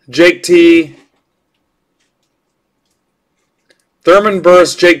 Burris, Jake T. Thurman,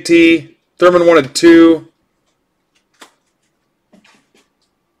 Burris, Jake T. Thurman wanted 2.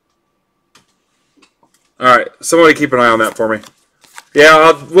 All right, somebody keep an eye on that for me.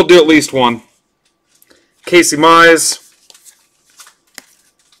 Yeah, we'll do at least one. Casey Mize.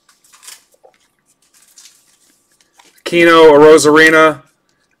 Kino, Arozarena,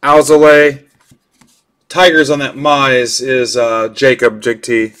 Alzole. Tigers on that Mize is Jacob, Jake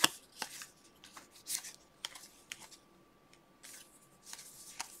T.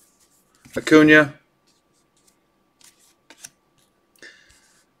 Acuna.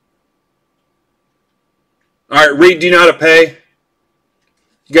 All right, Reed, do you know how to pay?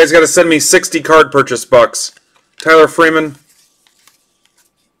 You guys got to send me 60 card purchase bucks. Tyler Freeman.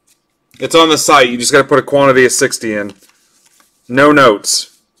 It's on the site. You just got to put a quantity of 60 in. No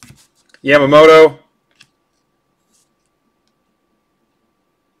notes. Yamamoto.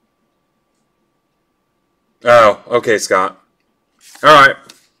 Oh, okay, Scott. All right.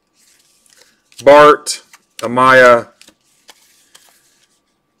 Bart, Amaya.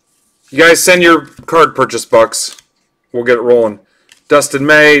 You guys send your card purchase bucks. We'll get it rolling. Dustin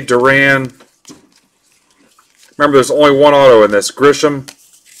May, Duran. Remember, there's only one auto in this. Grisham.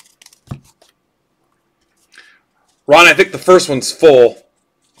 Ron, I think the first one's full.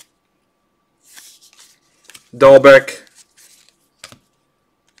 Dahlbeck.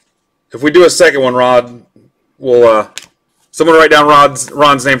 If we do a second one, Rod, we'll someone write down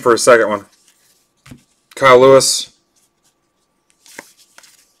Ron's name for a second one. Kyle Lewis.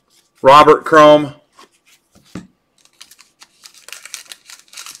 Robert Chrome.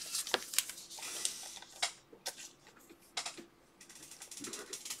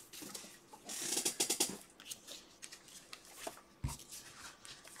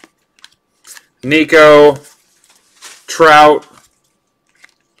 Nico. Trout.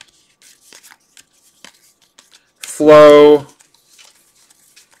 Flo.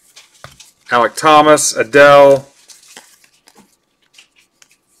 Alec Thomas. Adele.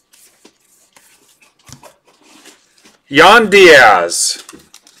 Yan Diaz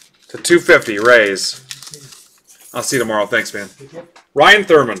to 250, Rays. I'll see you tomorrow. Thanks, man. Ryan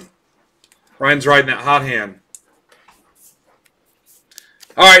Thurman. Ryan's riding that hot hand.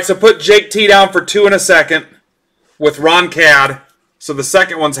 All right, so put Jake T down for 2 in a second with Ron Cad. So the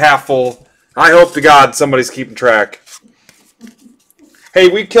second one's half full. I hope to God somebody's keeping track. Hey,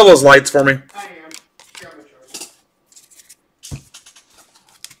 will you kill those lights for me? I am. Grab my charger.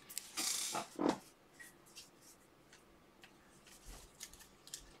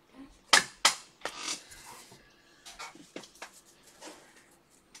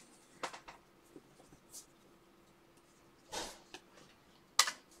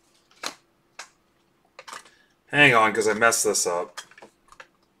 Hang on, because I messed this up.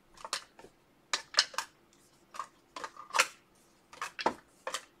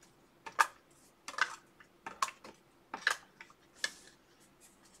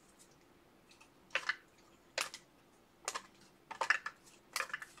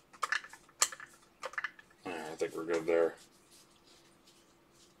 good there.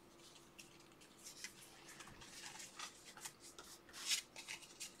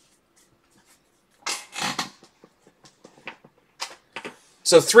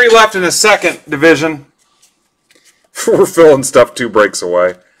 So 3 left in the second division. We're filling stuff 2 breaks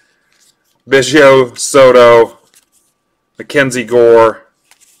away. Biggio, Soto, Mackenzie Gore,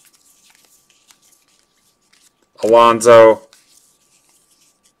 Alonso,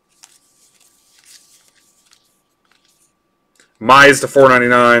 Mize to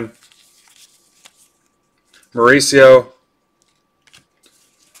 499, Mauricio.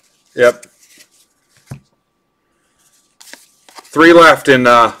 Yep. 3 left in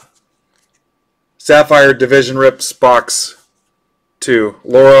Sapphire Division Rips box 2.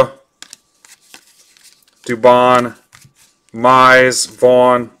 Laura, Dubon, Mize,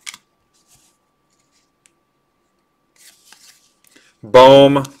 Vaughn,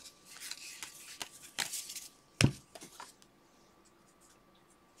 Bohm,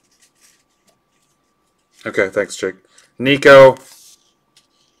 okay, thanks, Jake. Nico.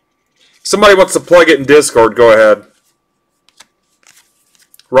 Somebody wants to plug it in Discord, go ahead.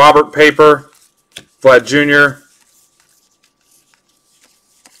 Robert Paper, Vlad Jr.,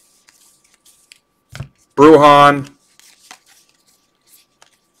 Bruhan,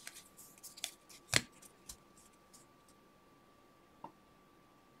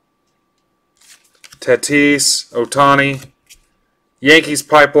 Tatis, Otani, Yankees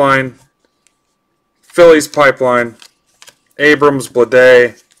Pipeline, Phillies Pipeline, Abrams,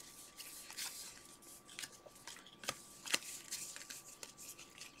 Blade,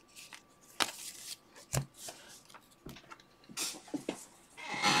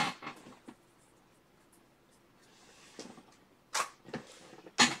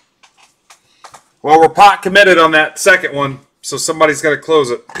 well, we're pot committed on that second one, so somebody's got to close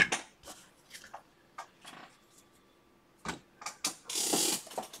it.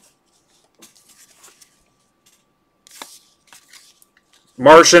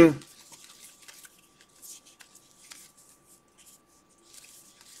 Martian,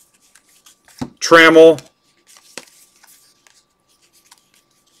 Trammell,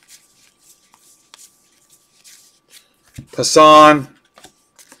 Passan,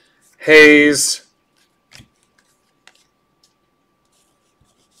 Hayes,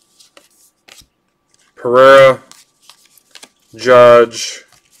 Pereira, Judge,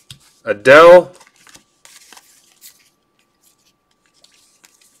 Adele,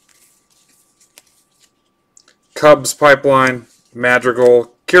 Cubs Pipeline,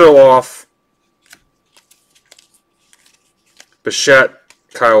 Madrigal, Kirilloff, Bichette,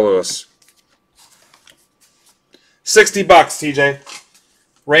 Kyle Lewis. $60, TJ.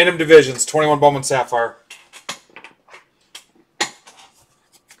 Random divisions, 21 Bowman Sapphire.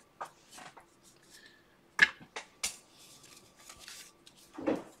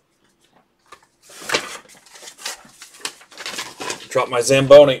 Drop my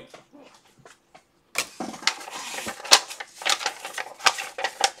Zamboni.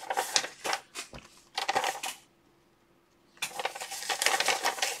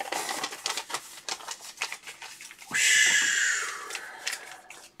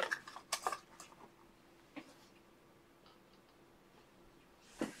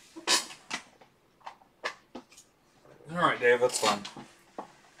 All right, Dave, that's fine.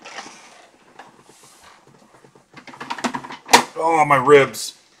 Oh, my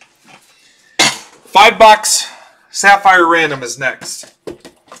ribs. $5. Sapphire Random is next.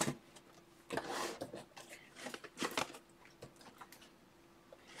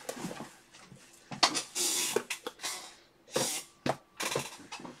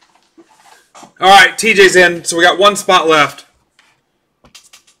 All right, TJ's in, so we got 1 spot left.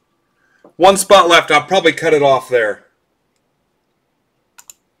 1 spot left. I'll probably cut it off there.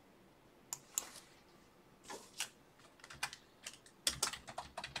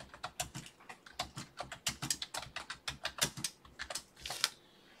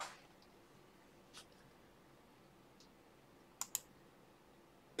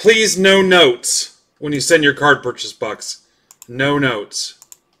 Please, no notes when you send your card purchase bucks. No notes.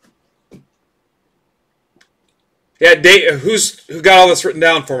 Yeah, Dave, who got all this written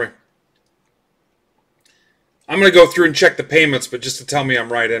down for me? I'm going to go through and check the payments, but just to tell me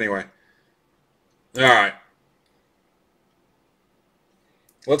I'm right anyway. All right.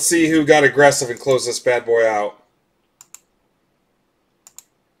 Let's see who got aggressive and closed this bad boy out.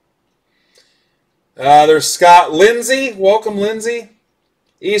 There's Scott Lindsay. Welcome, Lindsay.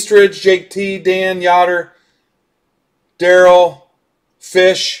 Eastridge, Jake T, Dan, Yoder, Daryl,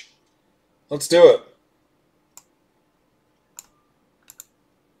 Fish. Let's do it.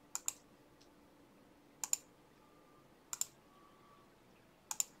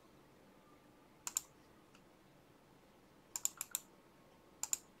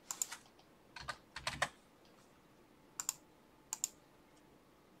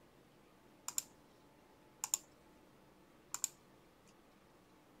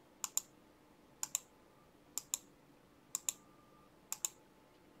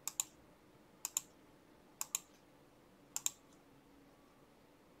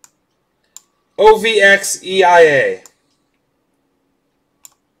 OVXEIA.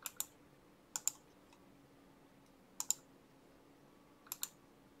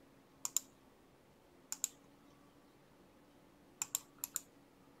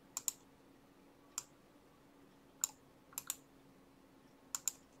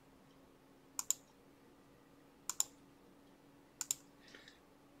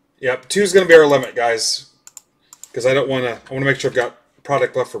 Yep, 2 is going to be our limit, guys. Because I want to make sure I've got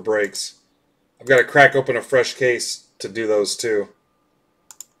product left for breaks. I've got to crack open a fresh case to do those too.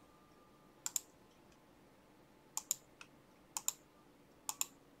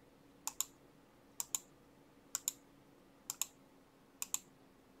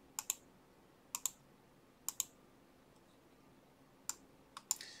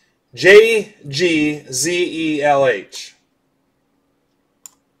 JGZELH.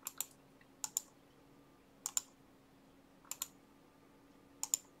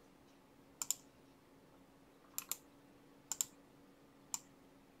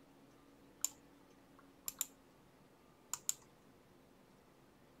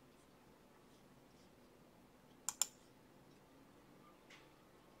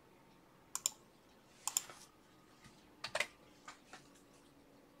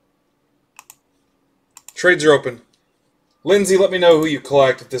 Trades are open. Lindsay, let me know who you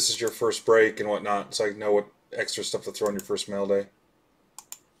collect if this is your first break and whatnot, so I know what extra stuff to throw on your first mail day.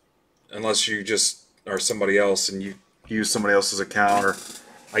 Unless you just are somebody else and you use somebody else's account, or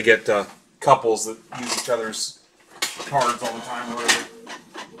I get couples that use each other's cards all the time or whatever.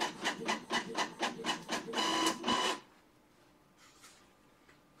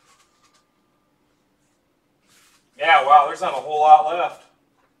 Yeah, wow, there's not a whole lot left.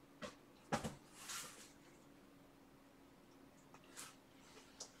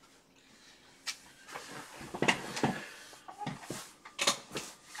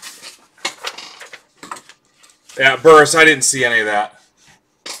 Yeah, Burris, I didn't see any of that.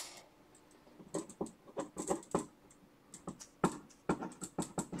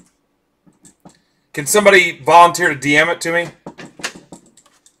 Can somebody volunteer to DM it to me?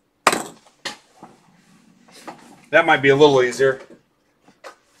 That might be a little easier.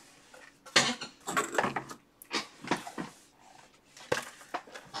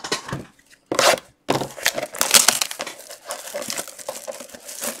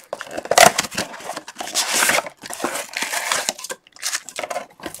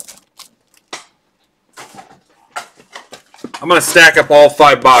 I'm going to stack up all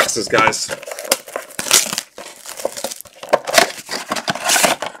 5 boxes, guys.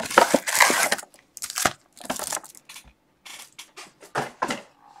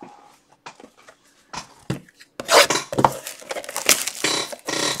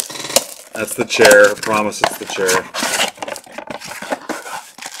 That's the chair. I promise it's the chair.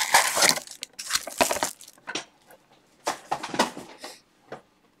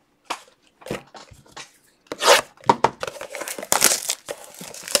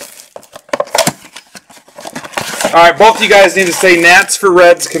 All right, both of you guys need to say Nats for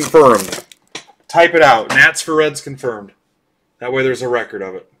Reds confirmed. Type it out. Nats for Reds confirmed. That way there's a record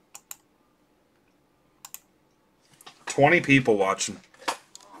of it. 20 people watching.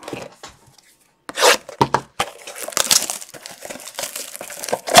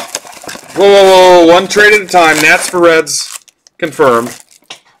 Whoa, whoa, whoa. One trade at a time. Nats for Reds confirmed.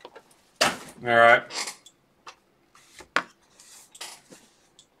 All right.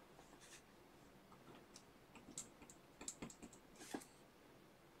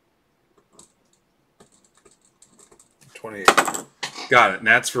 Got it.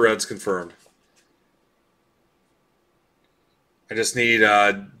 Nats for Reds confirmed. I just need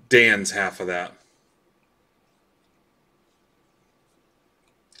Dan's half of that.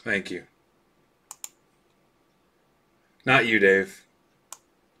 Thank you. Not you, Dave.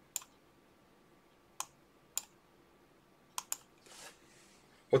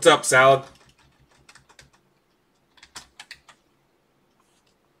 What's up, Salad?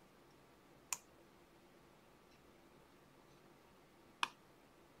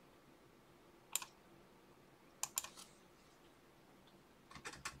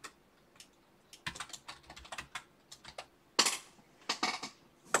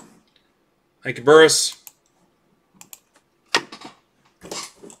 Thank you, Burris.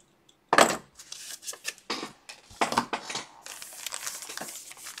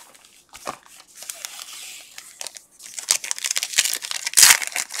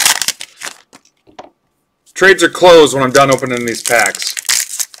 Trades are closed when I'm done opening these packs.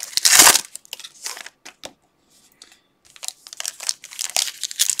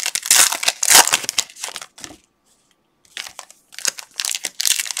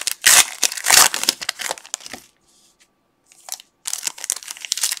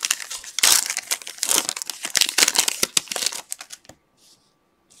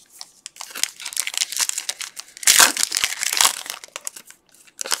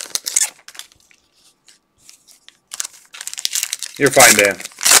 You're fine, Dan.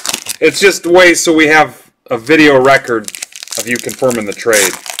 It's just ways so we have a video record of you confirming the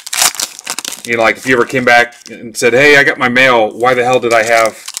trade. You know, like if you ever came back and said, hey, I got my mail, why the hell did I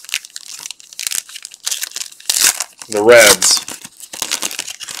have the Reds?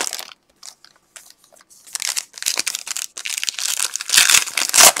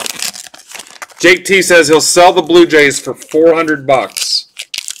 Jake T says he'll sell the Blue Jays for $400.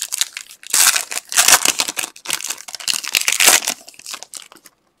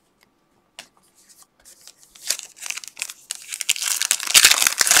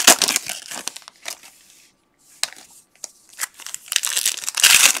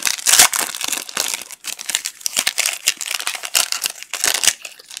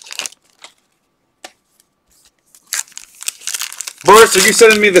 Burst, are you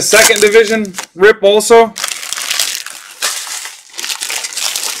sending me the second division rip also?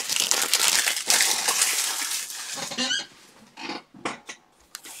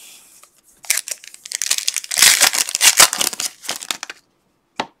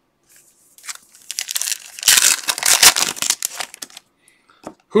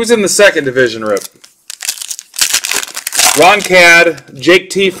 Who's in the second division rip? Ron Cad, Jake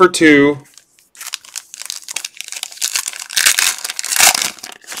T for 2.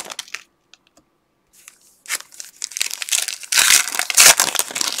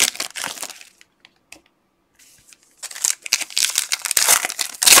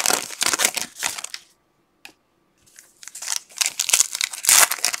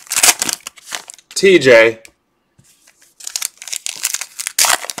 TJ.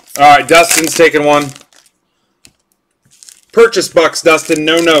 Alright, Dustin's taking one. Purchase bucks, Dustin,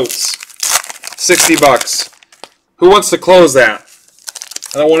 no notes. $60. Who wants to close that?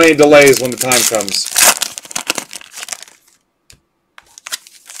 I don't want any delays when the time comes.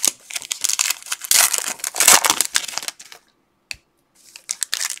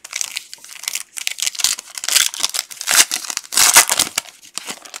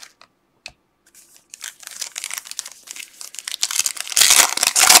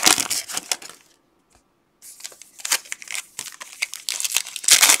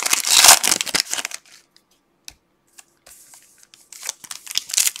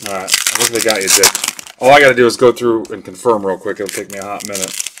 Alright, I think they got you, Dick. All I gotta do is go through and confirm real quick. It'll take me a hot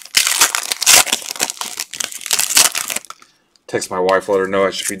minute. Text my wife, let her know I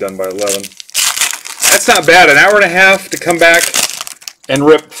should be done by 11. That's not bad. An hour and a half to come back and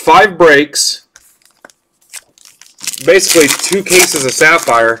rip 5 breaks. Basically 2 cases of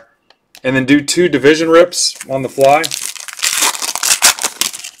Sapphire. And then do 2 division rips on the fly.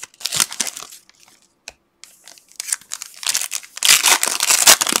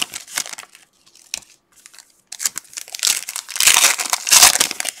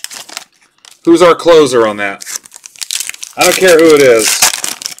 Who's our closer on that? I don't care who it is.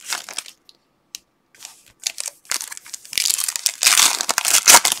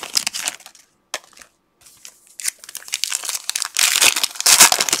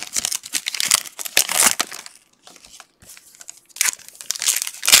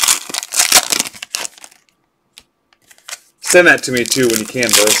 Send that to me too when you can,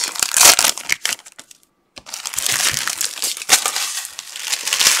 Bruce.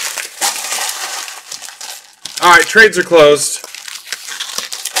 Alright, trades are closed.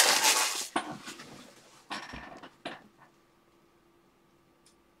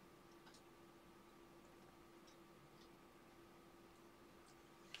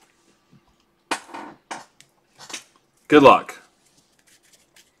 Good luck.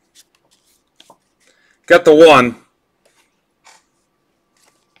 Got the 1.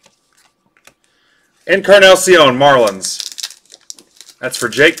 Encarnacion, Marlins. That's for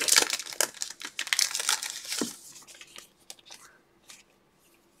Jake.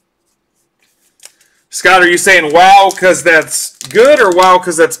 Scott, are you saying wow because that's good or wow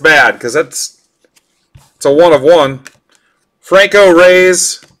because that's bad? Because it's a 1 of 1. Franco,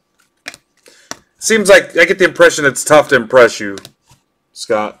 Rays. Seems like I get the impression it's tough to impress you,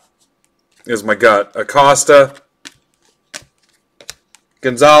 Scott. Is my gut. Acosta.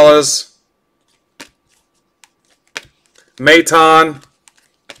 Gonzalez. Maton.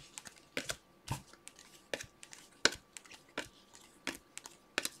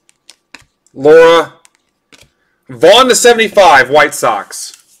 Laura. Vaughn to 75, White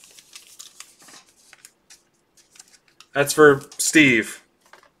Sox. That's for Steve.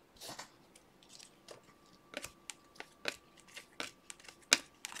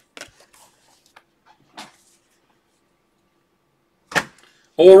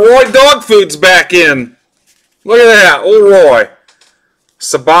 Old Roy Dog Food's back in. Look at that, old Roy.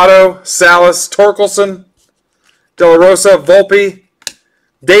 Sabato, Salas, Torkelson. De La Rosa, Volpe,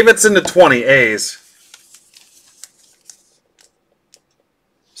 Davidson to 20, A's.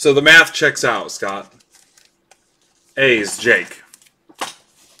 So the math checks out, Scott. A's, Jake.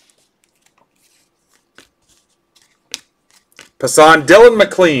 Passan, Dylan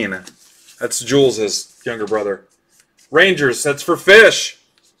McLean. That's Jules' younger brother. Rangers, that's for Fish.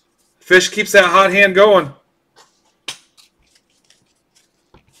 Fish keeps that hot hand going.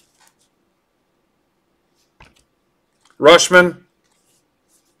 Rushman.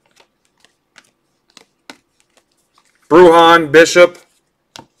 Bruhan, Bishop.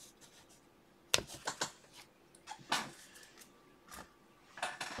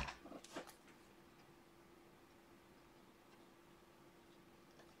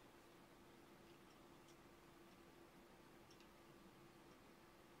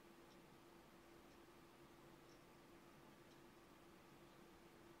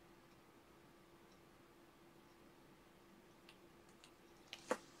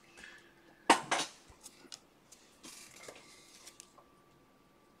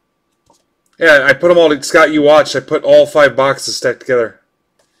 Yeah, I put them all, Scott, you watched. I put all 5 boxes stacked together.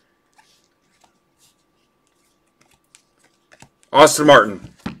 Austin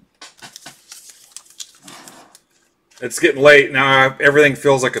Martin. It's getting late now. Everything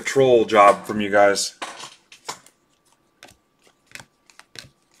feels like a troll job from you guys.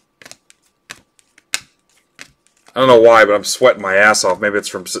 I don't know why, but I'm sweating my ass off. Maybe it's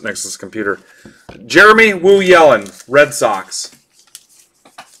from sitting next to this computer. Jeremy Wu Yellen, Red Sox.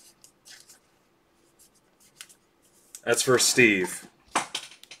 That's for Steve.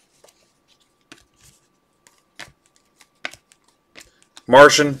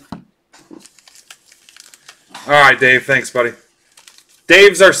 Martian. All right, Dave. Thanks, buddy.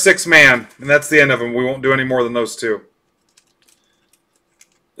 Dave's our 6th man, and that's the end of him. We won't do any more than those 2.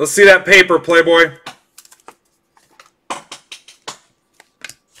 Let's see that paper, Playboy.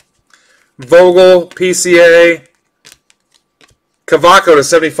 Vogel, PCA. Cavaco to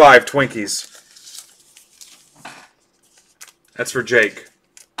 75, Twinkies. That's for Jake.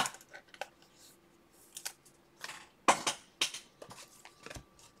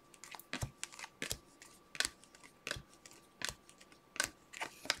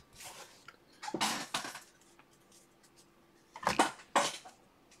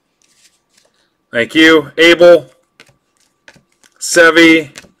 Thank you. Abel,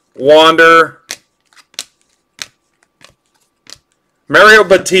 Sevy, Wander, Mario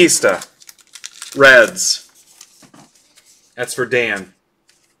Batista, Reds. That's for Dan.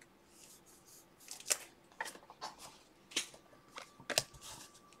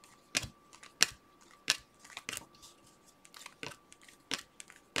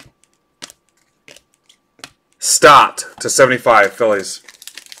 Stott to 75, Phillies.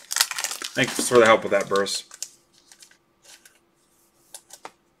 Thanks for the help with that, Burris.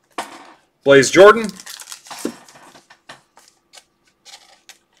 Blaze Jordan.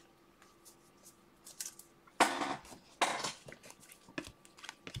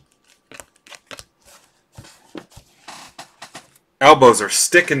 Elbows are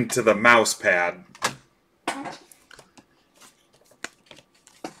sticking to the mouse pad.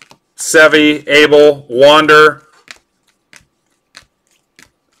 Sevy, Abel, Wander.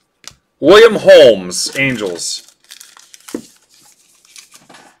 William Holmes, Angels.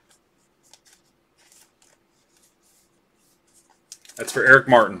 That's for Eric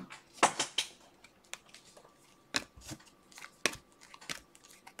Martin.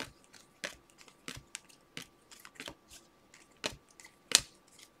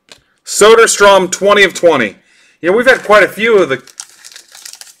 Soderstrom, 20 of 20. Yeah, we've had quite a few of the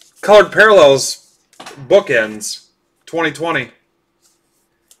colored parallels bookends. 2020.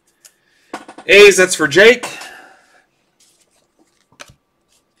 A's, that's for Jake.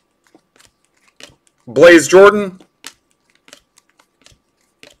 Blaze Jordan.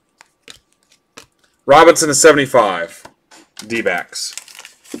 Robinson is 75. D-backs.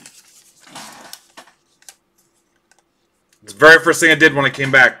 It's the very first thing I did when I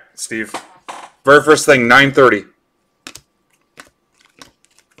came back, Steve. Very first thing, 9:30.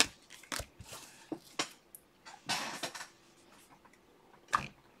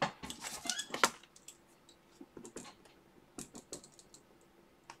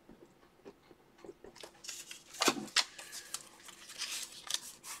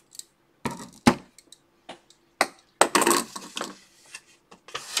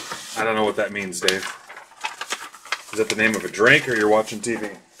 I don't know what that means, Dave. Is that the name of a drink or you're watching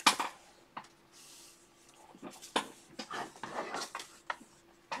TV?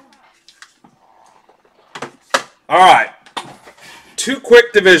 All right. 2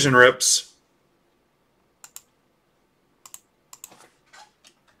 quick division rips.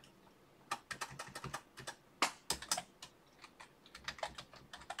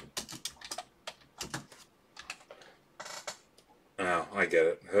 now. I get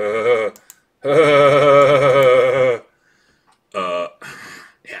it.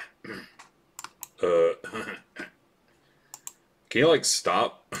 Yeah. Can you, like,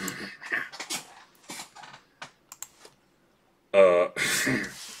 stop?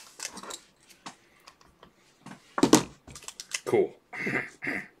 Cool.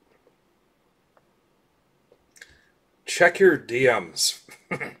 Check your DMs.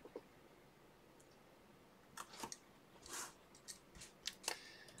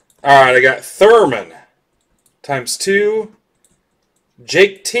 Alright, I got Thurman times 2,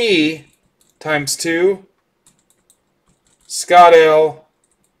 Jake T times 2, Scott L,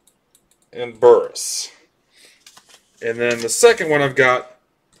 and Burris. And then the second one I've got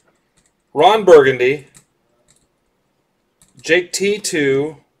Ron Burgundy, Jake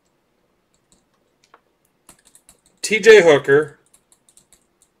T2, TJ Hooker,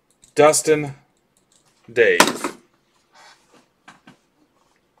 Dustin, Dave.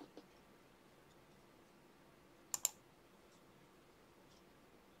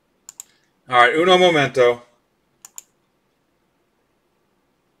 All right, uno momento.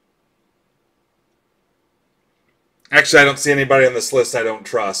 Actually, I don't see anybody on this list I don't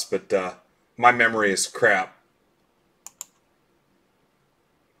trust, but my memory is crap.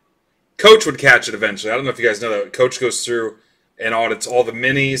 Coach would catch it eventually. I don't know if you guys know that. Coach goes through and audits all the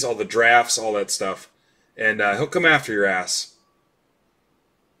minis, all the drafts, all that stuff. And he'll come after your ass.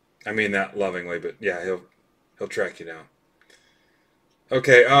 I mean that lovingly, but yeah, he'll track you down.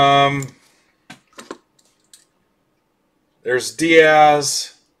 Okay, there's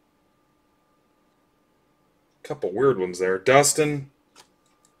Diaz. A couple weird ones there. Dustin.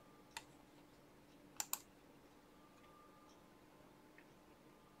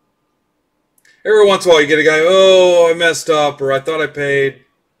 Every once in a while you get a guy, oh, I messed up, or I thought I paid.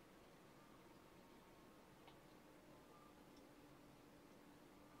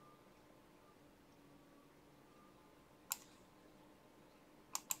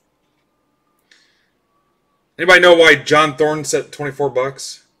 Anybody know why John Thorne set 24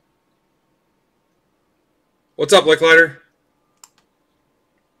 bucks? What's up, Licklighter?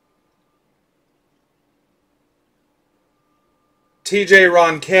 TJ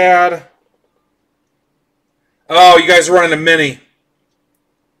Ron Cad. Oh, you guys are running a mini.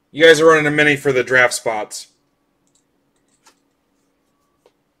 You guys are running a mini for the draft spots.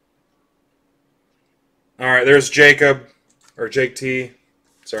 All right, there's Jacob, or Jake T.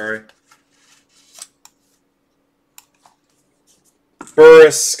 Sorry.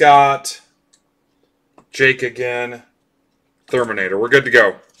 Burris, Scott, Jake again, Terminator. We're good to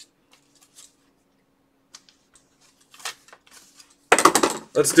go.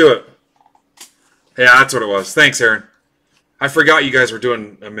 Let's do it. Yeah, that's what it was. Thanks, Aaron. I forgot you guys were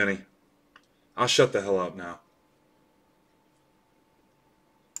doing a mini. I'll shut the hell up now.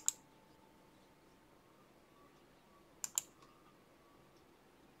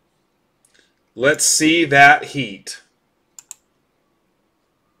 Let's see that heat.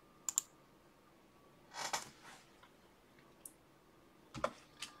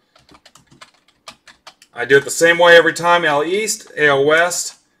 I do it the same way every time. AL East, AL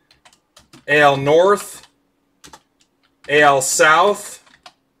West, AL North, AL South,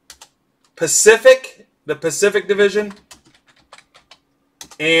 Pacific, the Pacific Division,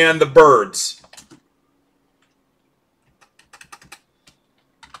 and the Birds.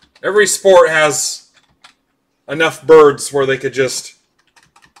 Every sport has enough birds where they could just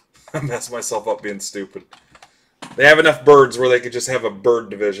mess myself up being stupid. They have enough birds where they could just have a bird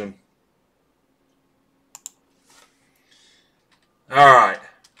division. All right.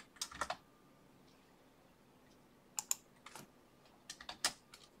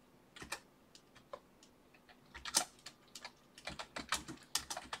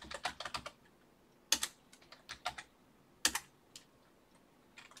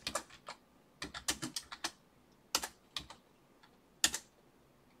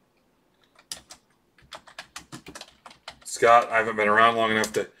 Scott, I haven't been around long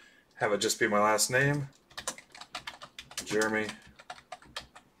enough to have it just be my last name. Jeremy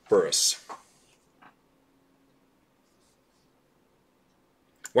Burris.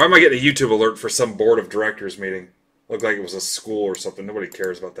 Why am I getting a YouTube alert for some board of directors meeting? Looked like it was a school or something. Nobody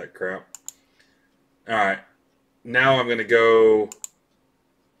cares about that crap. Alright. Now I'm going to go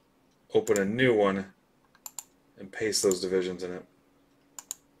open a new one and paste those divisions in it.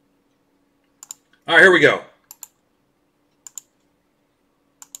 Alright, here we go.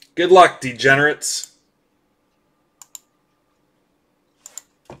 Good luck, degenerates.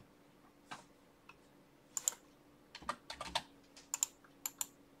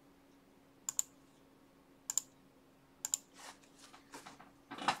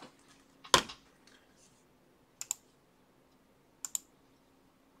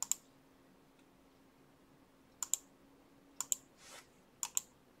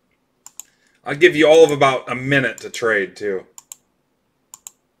 I'll give you all of about a minute to trade, too.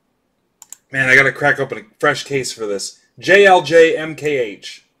 Man, I gotta crack open a fresh case for this.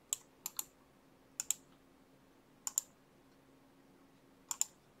 JLJMKH.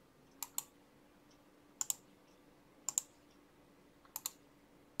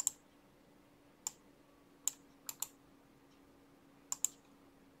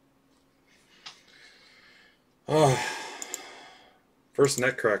 Oh, first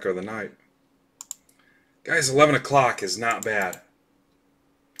net cracker of the night. Guys, 11 o'clock is not bad.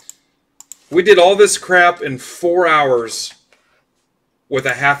 We did all this crap in 4 hours with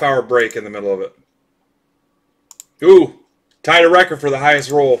a half-hour break in the middle of it. Ooh, tied a record for the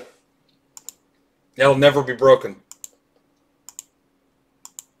highest roll. That'll never be broken.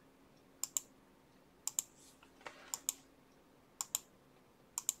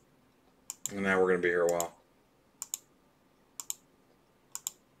 And now we're going to be here a while.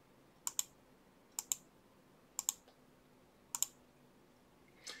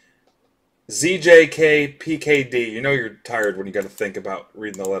 ZJKPKD. You know you're tired when you got to think about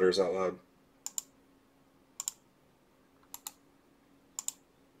reading the letters out loud.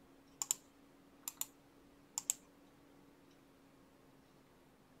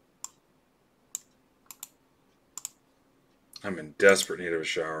 I'm in desperate need of a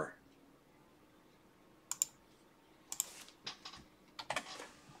shower.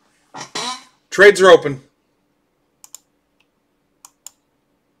 Trades are open.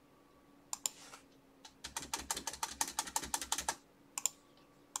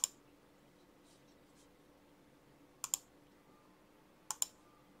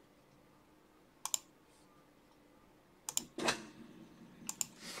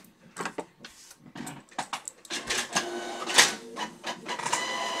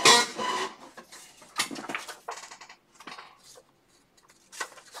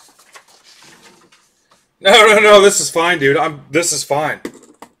 No, this is fine, dude. This is fine.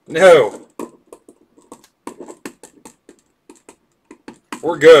 No.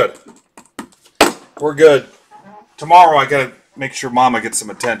 We're good. We're good. Tomorrow I gotta make sure Mama gets some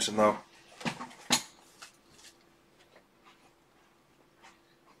attention, though.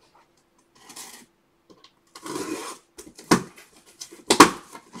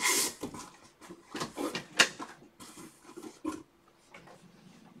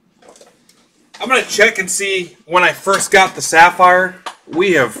 I'm going to check and see when I first got the Sapphire.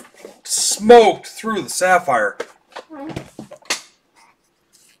 We have smoked through the Sapphire.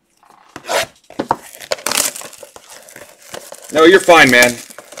 No, you're fine, man.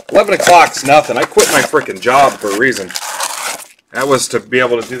 11 o'clock's nothing. I quit my freaking job for a reason. That was to be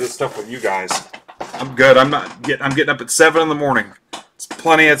able to do this stuff with you guys. I'm good. I'm getting up at 7 in the morning. It's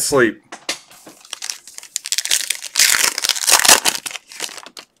plenty of sleep.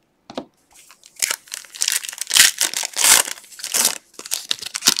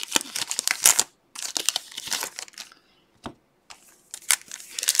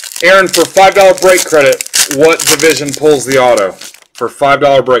 Aaron, for $5 break credit, what division pulls the auto? For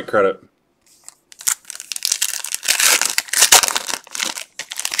 $5 break credit.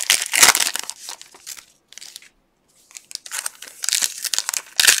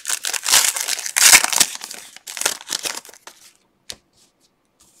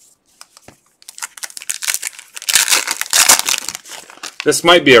 This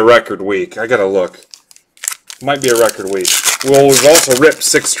might be a record week. I gotta look. Might be a record week. Well, we've also ripped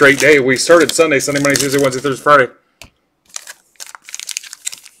 6 straight days. We started Sunday, Monday, Tuesday, Wednesday, Thursday, Friday.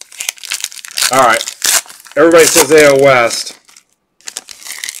 Alright. Everybody says AL West.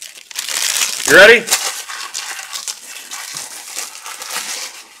 You ready?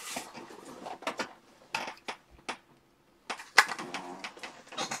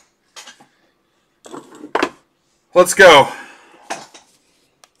 Let's go.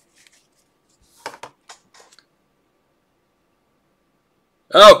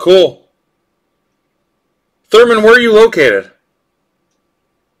 Oh, cool. Thurman, where are you located?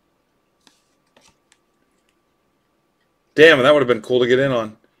 Damn, that would have been cool to get in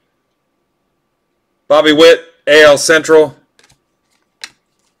on. Bobby Witt, AL Central.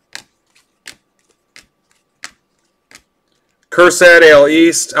 Kersad, AL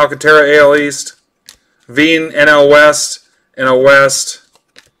East. Alcantara, AL East. Veen, NL West. NL West.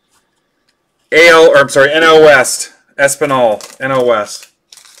 NL West. Espinal, NL West.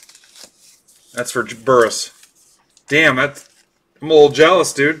 That's for Burris. Damn, I'm a little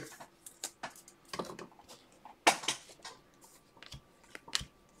jealous, dude.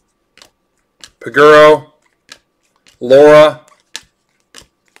 Paguro, Laura,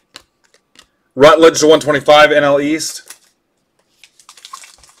 Rutledge to 125, NL East.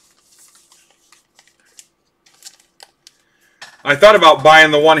 I thought about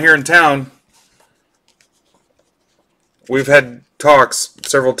buying the one here in town. We've had talks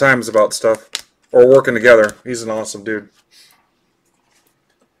several times about stuff. Or working together. He's an awesome dude.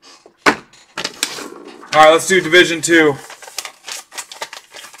 Alright, let's do Division 2.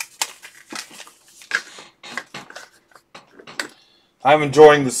 I'm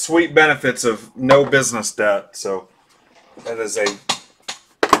enjoying the sweet benefits of no business debt, so that is a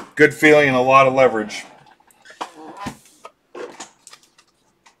good feeling and a lot of leverage.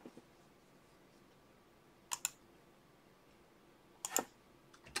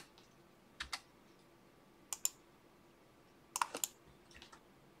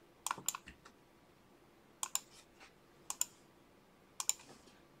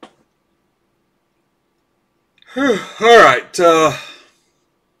 All right.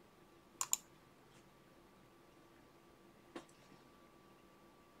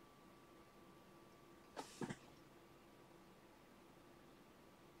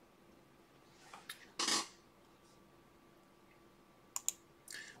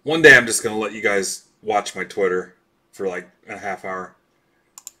 One day I'm just going to let you guys watch my Twitter for like a half hour.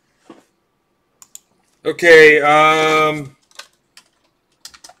 Okay,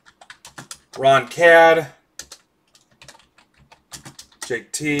 Ron Cad,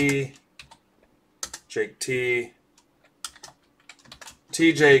 Jake T, TJ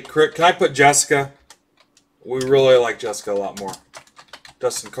Crick. Can I put Jessica? We really like Jessica a lot more.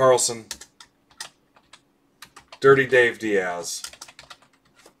 Dustin Carlson, Dirty Dave Diaz.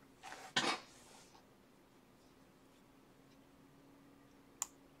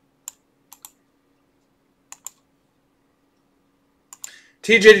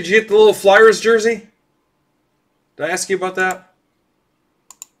 TJ, did you get the little Flyers jersey? Did I ask you about that?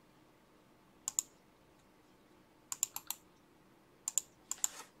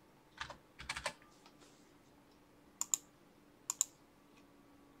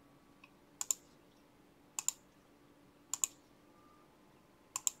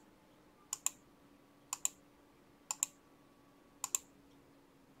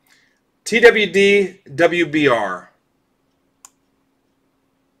 TWD WBR.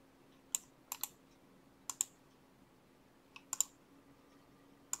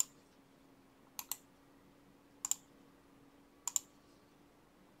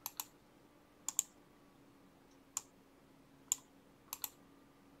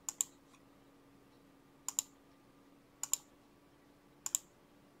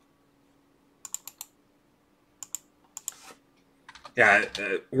 Yeah,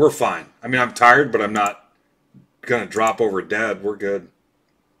 we're fine. I mean, I'm tired, but I'm not going to drop over dead. We're good.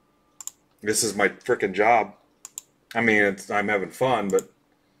 This is my freaking job. I mean, I'm having fun, but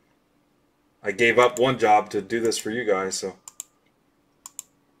I gave up one job to do this for you guys, so.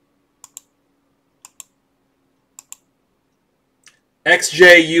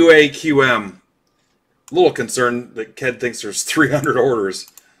 XJUAQM. A little concerned that Ked thinks there's 300 orders.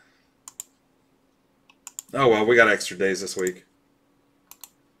 Oh, well, we got extra days this week.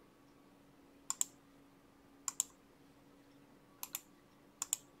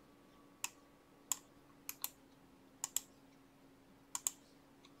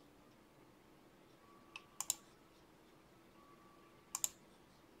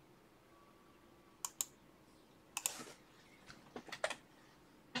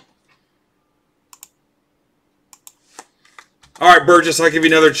 All right, Burgess, I'll give you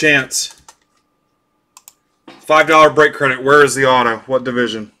another chance. $5 break credit. Where is the auto? What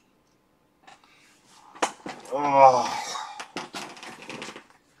division? Oh.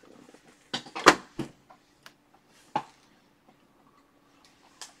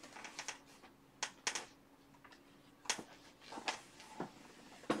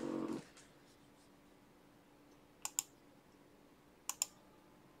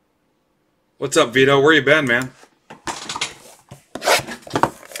 What's up, Vito? Where you been, man?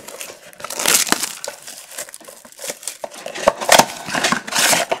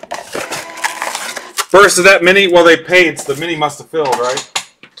 First of that mini, well, they paid, so the mini must have filled, right?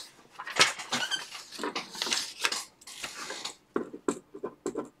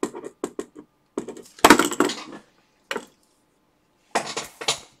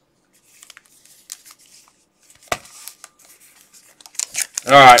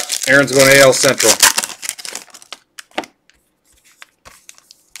 All right, Aaron's going to AL Central.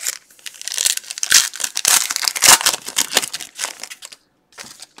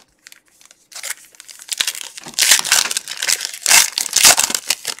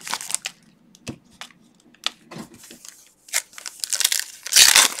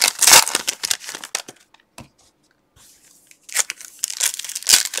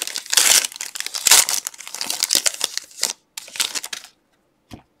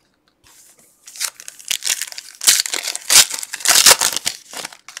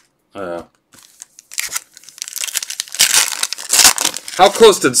 How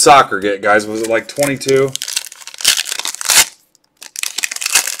close did soccer get, guys? Was it like 22?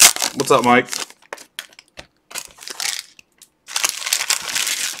 What's up, Mike?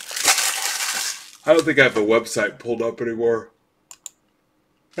 I don't think I have the website pulled up anymore.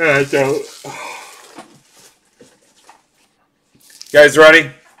 I don't. You guys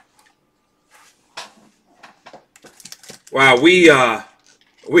ready? Wow, we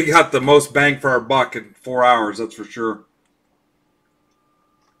got the most bang for our buck in 4 hours, that's for sure.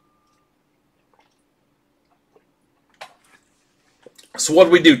 So what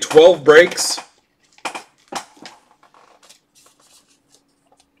did we do? 12 breaks?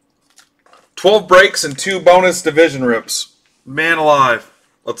 12 breaks and 2 bonus division rips. Man alive.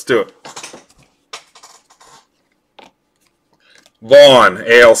 Let's do it. Vaughn,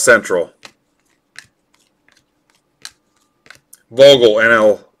 AL Central. Vogel,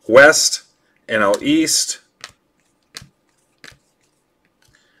 NL West, NL East.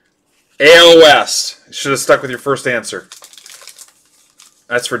 AL West. Should have stuck with your first answer.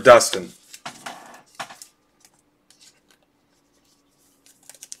 That's for Dustin.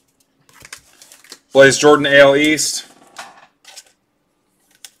 Blaze Jordan, AL East.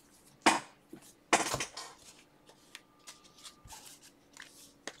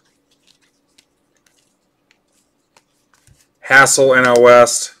 Hassel, NL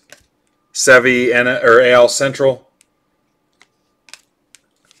West. Sevi, AL Central.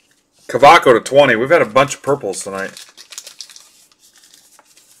 Cavaco to 20. We've had a bunch of purples tonight.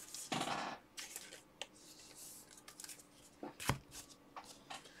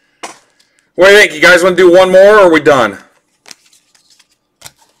 What do you think? You guys want to do one more, or are we done?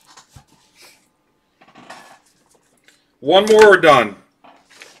 One more, or done?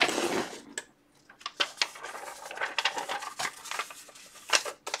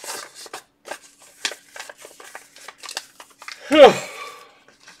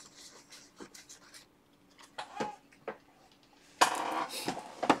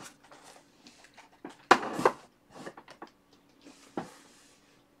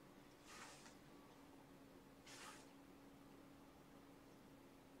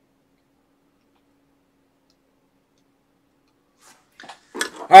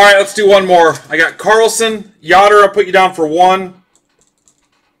 All right, let's do one more. I got Carlson, Yoder. I'll put you down for 1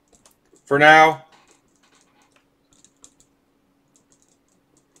 for now.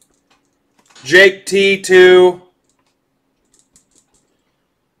 Jake T, 2.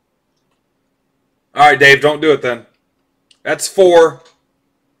 All right, Dave, don't do it then. That's 4.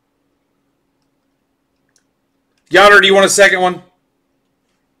 Yoder, do you want a second one?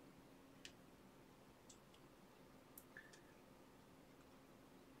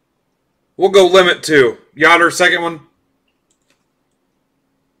 We'll go limit 2. Yoder, second one.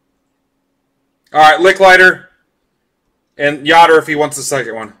 All right, Licklighter. And Yoder if he wants the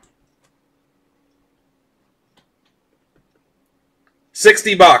second one.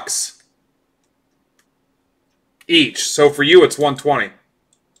 $60 each. So for you, it's 120.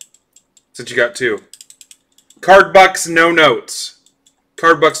 Since you got 2. Card Bucks, no notes.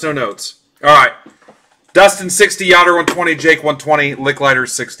 Card Bucks, no notes. All right. Dustin, 60. Yoder, 120. Jake, 120. Licklighter,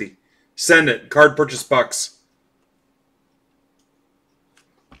 60. Send it. Card purchase bucks.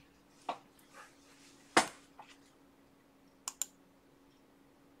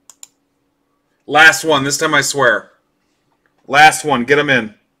 Last one. This time I swear. Last one. Get them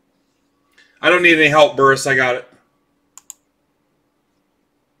in. I don't need any help, Burris. I got it.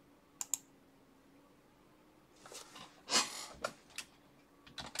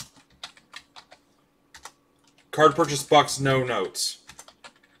 Card purchase bucks, no notes.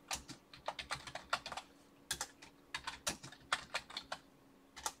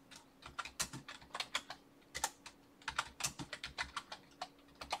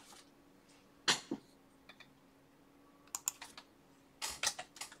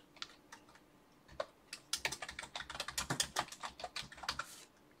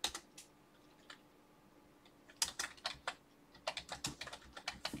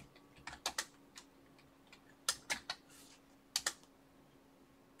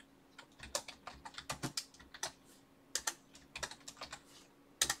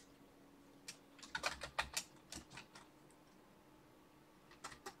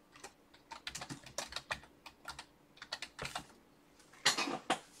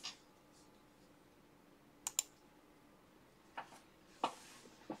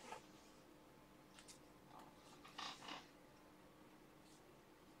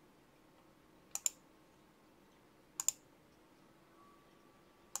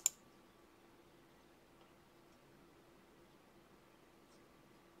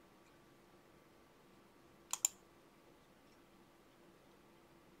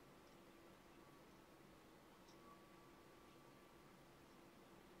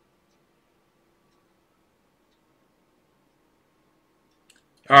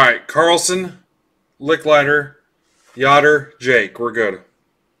 All right, Carlson, Licklider, Yoder, Jake. We're good.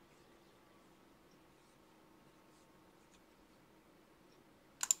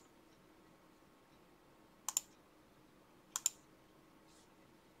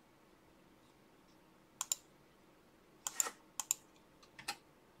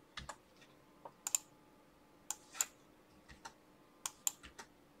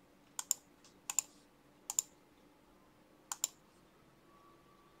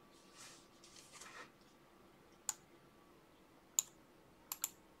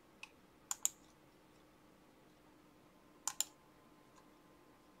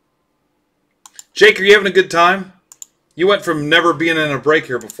 Jake, are you having a good time? You went from never being in a break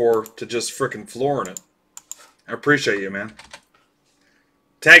here before to just frickin' flooring it. I appreciate you, man.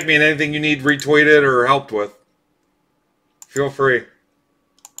 Tag me in anything you need retweeted or helped with. Feel free.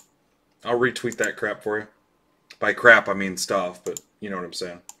 I'll retweet that crap for you. By crap, I mean stuff, but you know what I'm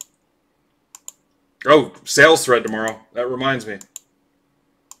saying. Oh, sales thread tomorrow. That reminds me.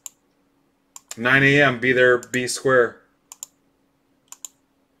 9 a.m. Be there, be square.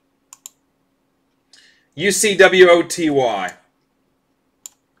 UCWOTY.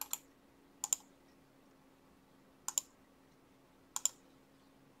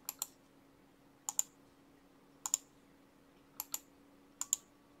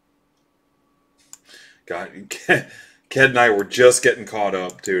 God, Ked and I were just getting caught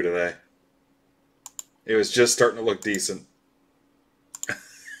up, too, today. It was just starting to look decent.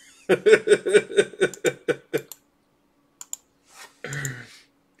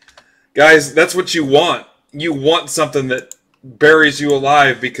 Guys, that's what you want. You want something that buries you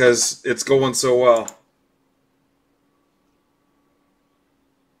alive because it's going so well.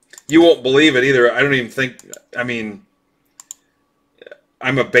 You won't believe it either. I don't even think, I mean,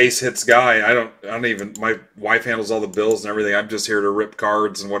 I'm a base hits guy. I don't even, my wife handles all the bills and everything. I'm just here to rip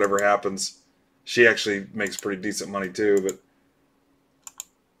cards and whatever happens. She actually makes pretty decent money too, but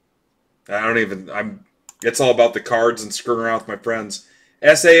I don't even, it's all about the cards and screwing around with my friends.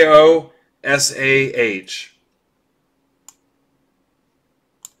 SAOSAH.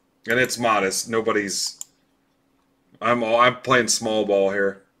 And it's modest. Nobody's, I'm playing small ball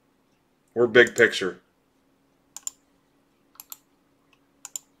here. We're big picture.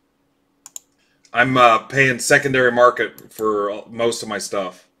 I'm paying secondary market for most of my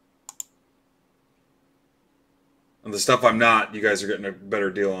stuff. And the stuff I'm not, you guys are getting a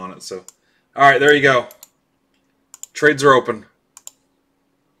better deal on it. So, all right, there you go. Trades are open.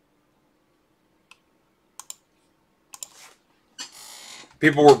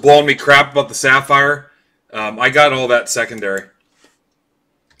 People were blowing me crap about the Sapphire. I got all that secondary.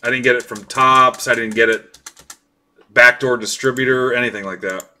 I didn't get it from Topps. I didn't get it backdoor distributor, anything like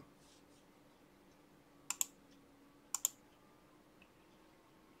that.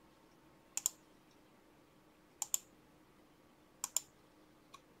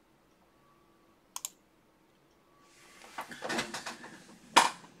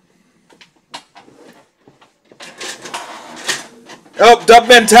 Oh, Dub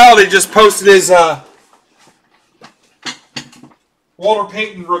Mentality just posted his Walter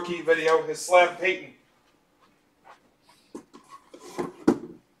Payton rookie video, his Slam Payton.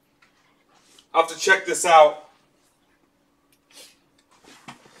 I'll have to check this out.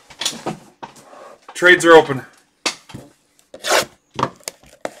 Trades are open.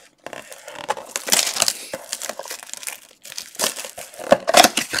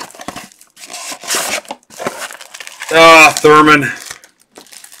 Ah, Thurman.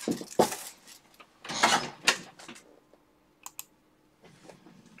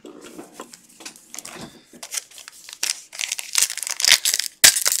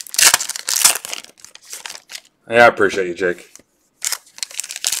 Yeah, I appreciate you, Jake.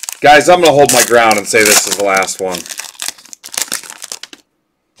 Guys, I'm going to hold my ground and say this is the last one.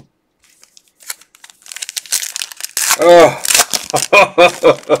 Oh.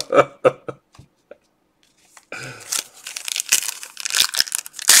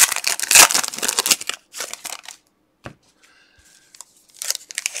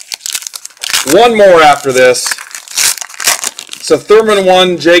 One more after this. So Thurman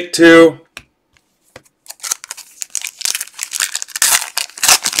 1, Jake 2.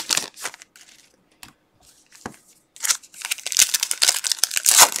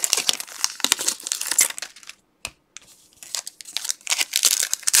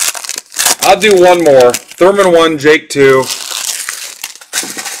 I'll do one more. Thurman 1, Jake 2.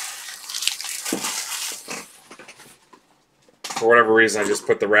 For whatever reason, I just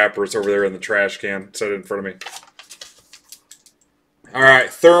put the wrappers over there in the trash can, set it in front of me. All right,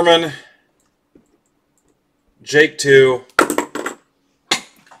 Thurman, Jake 2.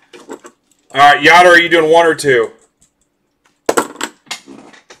 All right, Yada, are you doing 1 or 2?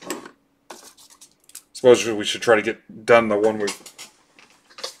 Suppose we should try to get done the one we...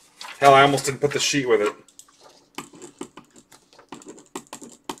 Hell, I almost didn't put the sheet with it.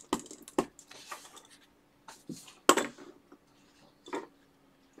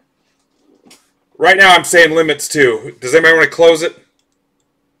 Right now I'm saying limits 2. Does anybody want to close it?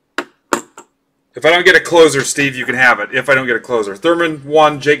 If I don't get a closer, Steve, you can have it. If I don't get a closer. Thurman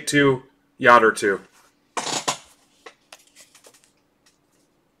 1, Jake 2, Yoder 2.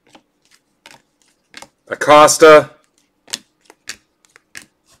 Acosta.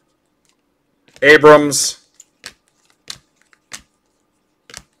 Abrams.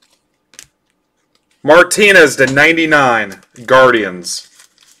 Martinez to 99. Guardians.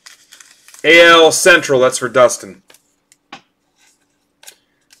 AL Central, that's for Dustin.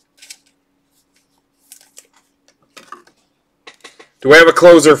 Do we have a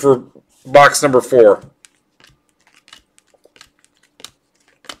closer for box number 4?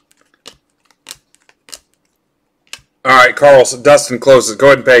 All right, Carlson, Dustin closes. Go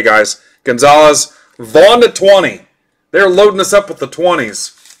ahead and pay, guys. Gonzalez, Vaughn to 20. They're loading us up with the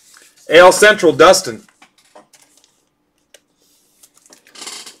 20s. AL Central, Dustin.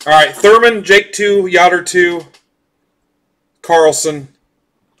 All right, Thurman, Jake 2, Yoder 2, Carlson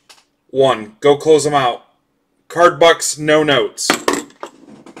 1. Go close them out. Card Bucks, no notes.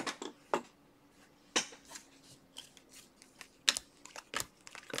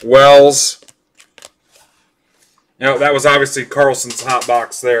 Wells. You know, that was obviously Carlson's hot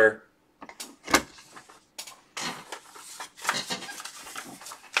box there.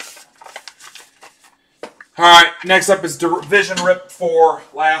 All right, next up is Division Rip 4,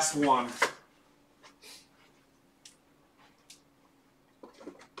 last one.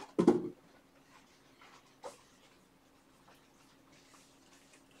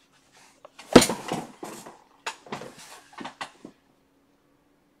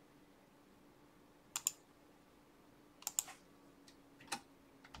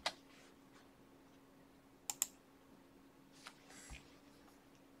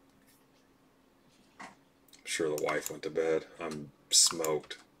 Sure the wife went to bed. I'm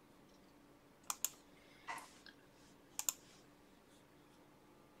smoked.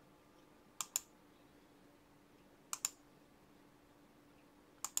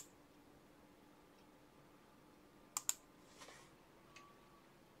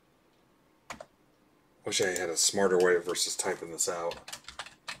 Wish I had a smarter way versus typing this out.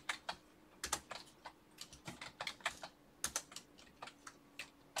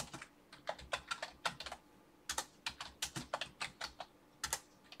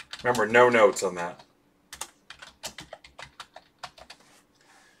 Remember, no notes on that.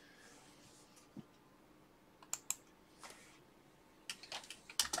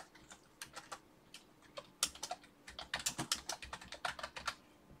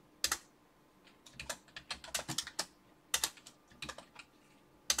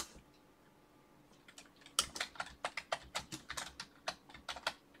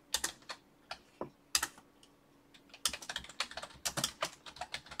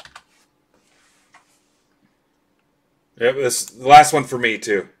 Yep, this is the last one for me,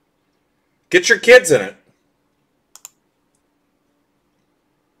 too. Get your kids in it.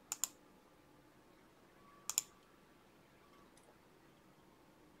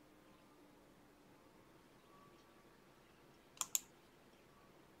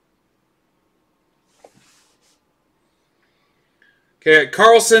 Okay,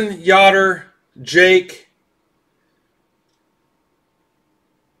 Carlson, Yoder, Jake.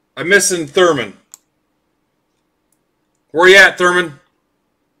 I'm missing Thurman. Where you at, Thurman?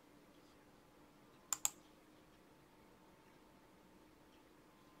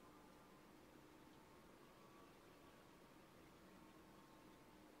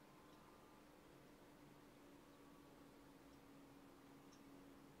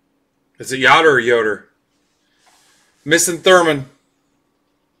 Is it Yoder or Yoder? Missing Thurman.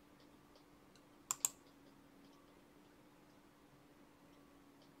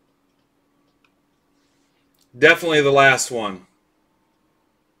 Definitely the last one.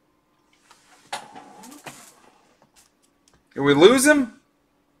 Did we lose him?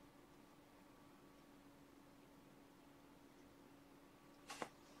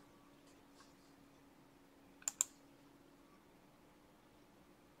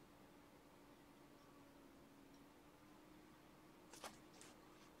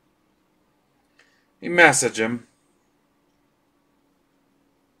 You message him.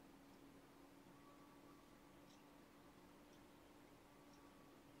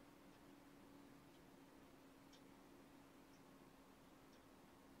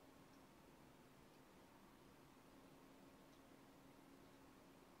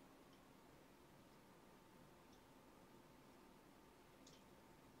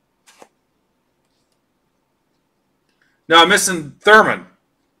 No, I'm missing Thurman.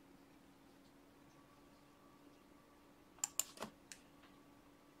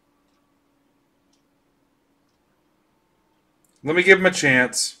 Let me give him a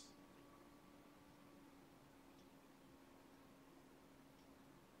chance.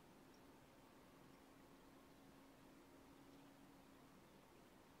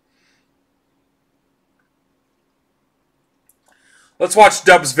 Let's watch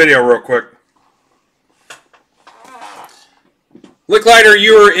Dub's video real quick. Licklighter,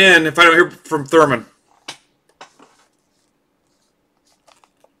 you are in if I don't hear from Thurman.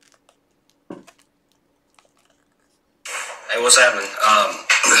 Hey, what's happening?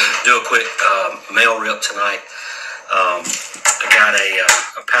 Do a quick mail rip tonight. I got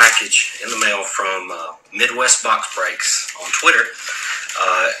a package in the mail from Midwest Box Breaks on Twitter.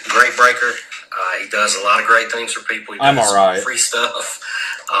 Great breaker. He does a lot of great things for people. He does I'm all right. Free stuff,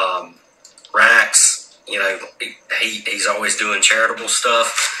 racks. You know, he's always doing charitable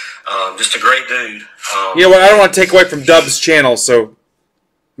stuff. Just a great dude. You know what? I don't want to take away from Dub's channel, so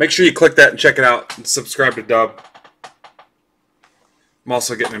make sure you click that and check it out and subscribe to Dub. I'm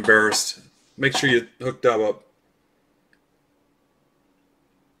also getting embarrassed. Make sure you hook Dub up.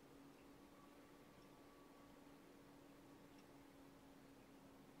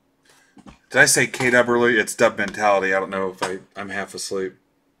 Did I say K-Dub early? It's Dub mentality. I don't know if I'm half asleep.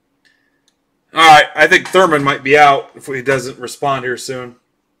 Alright, I think Thurman might be out if he doesn't respond here soon.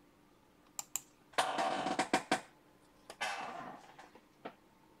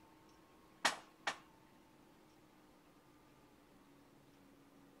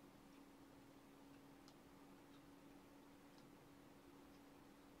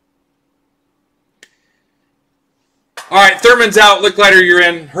 Alright, Thurman's out. Licklighter, you're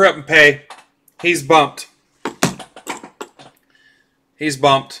in. Hurry up and pay. He's bumped. He's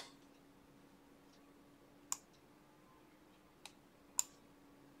bumped.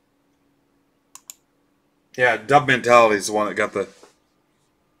 Yeah, Dub mentality is the one that got the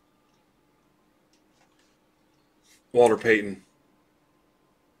Walter Payton.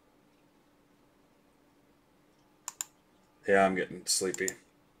 Yeah, I'm getting sleepy.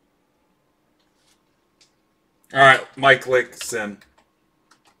 Alright, Mike Lake's in.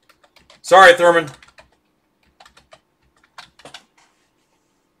 Sorry, Thurman.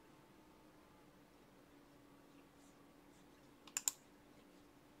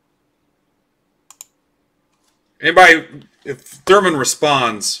 Anybody, if Thurman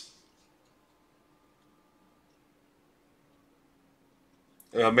responds,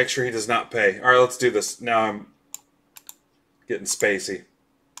 make sure he does not pay. Alright, let's do this. Now I'm getting spacey.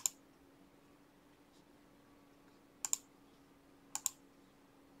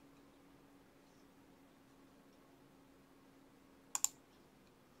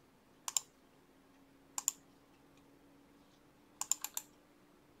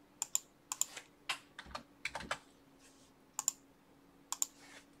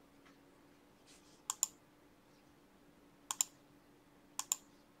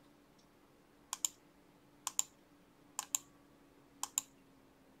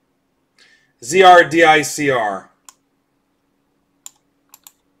 ZRDICR.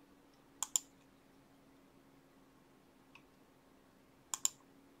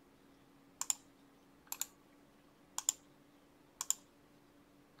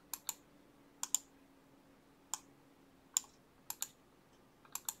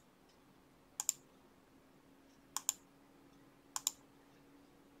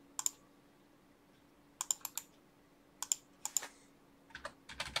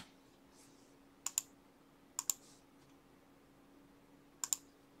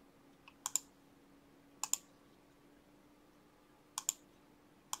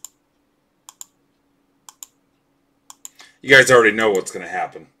 You guys already know what's going to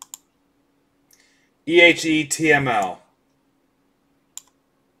happen. EHETML.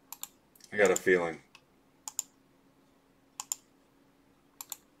 I got a feeling.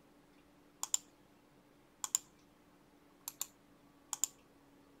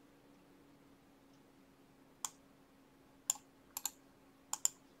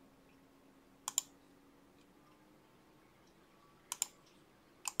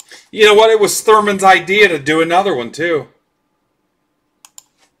 You know what? It was Thurman's idea to do another one, too.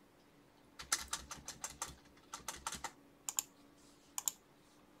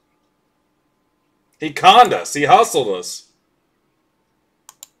 He conned us. He hustled us.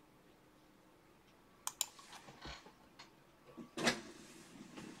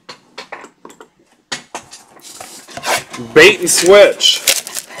 Bait and switch.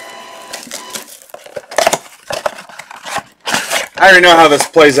 I already know how this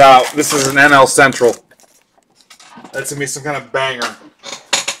plays out. This is an NL Central. That's going to be some kind of banger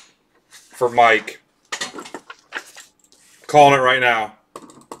for Mike. Calling it right now.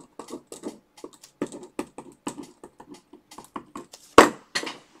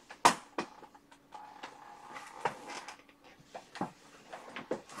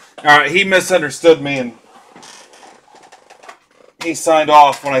 Alright, he misunderstood me and he signed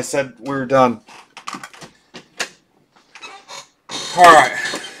off when I said we were done. Alright.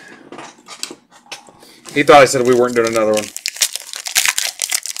 He thought I said we weren't doing another one.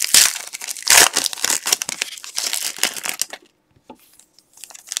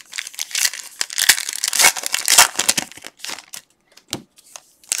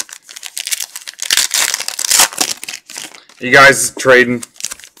 You guys trading?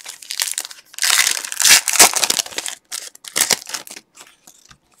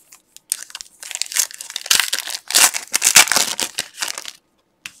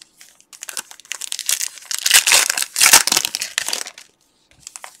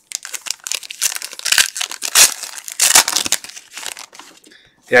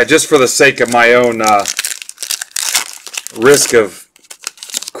 Yeah, just for the sake of my own risk of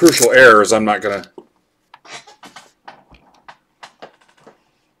crucial errors, I'm not going to.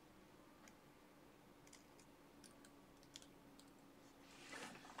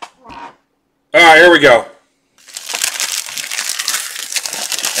 Alright, here we go.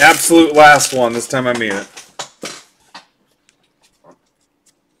 Absolute last one. This time I mean it.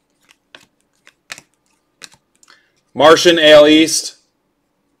 Martian Ale East.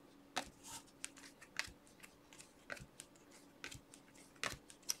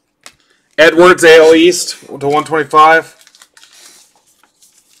 Edwards Ale East to 125.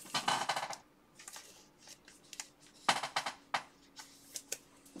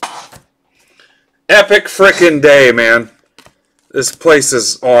 Epic frickin' day, man. This place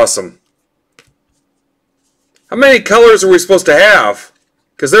is awesome. How many colors are we supposed to have?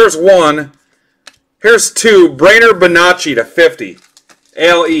 Because there's one. Here's two. Brainer Bonacci to 50.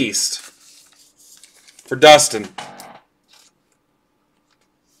 Ale East. For Dustin.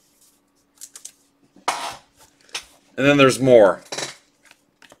 And then there's more.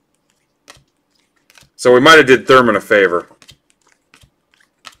 So we might have did Thurman a favor.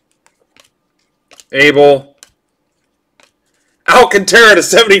 Abel. Alcantara to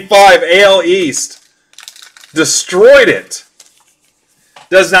 75. Ale East. Destroyed it.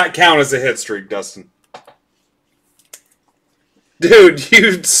 Does not count as a hit streak, Dustin. Dude,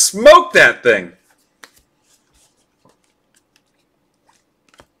 you smoked that thing.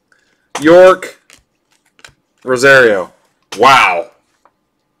 York. Rosario. Wow.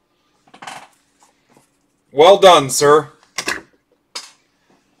 Well done, sir.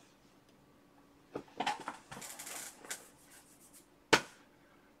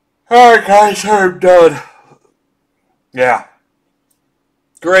 Alright, guys, I'm done. Yeah.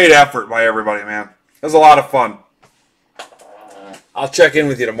 Great effort by everybody, man. It was a lot of fun. I'll check in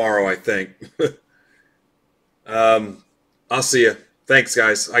with you tomorrow, I think. I'll see you. Thanks,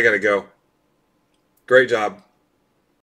 guys. I gotta go. Great job.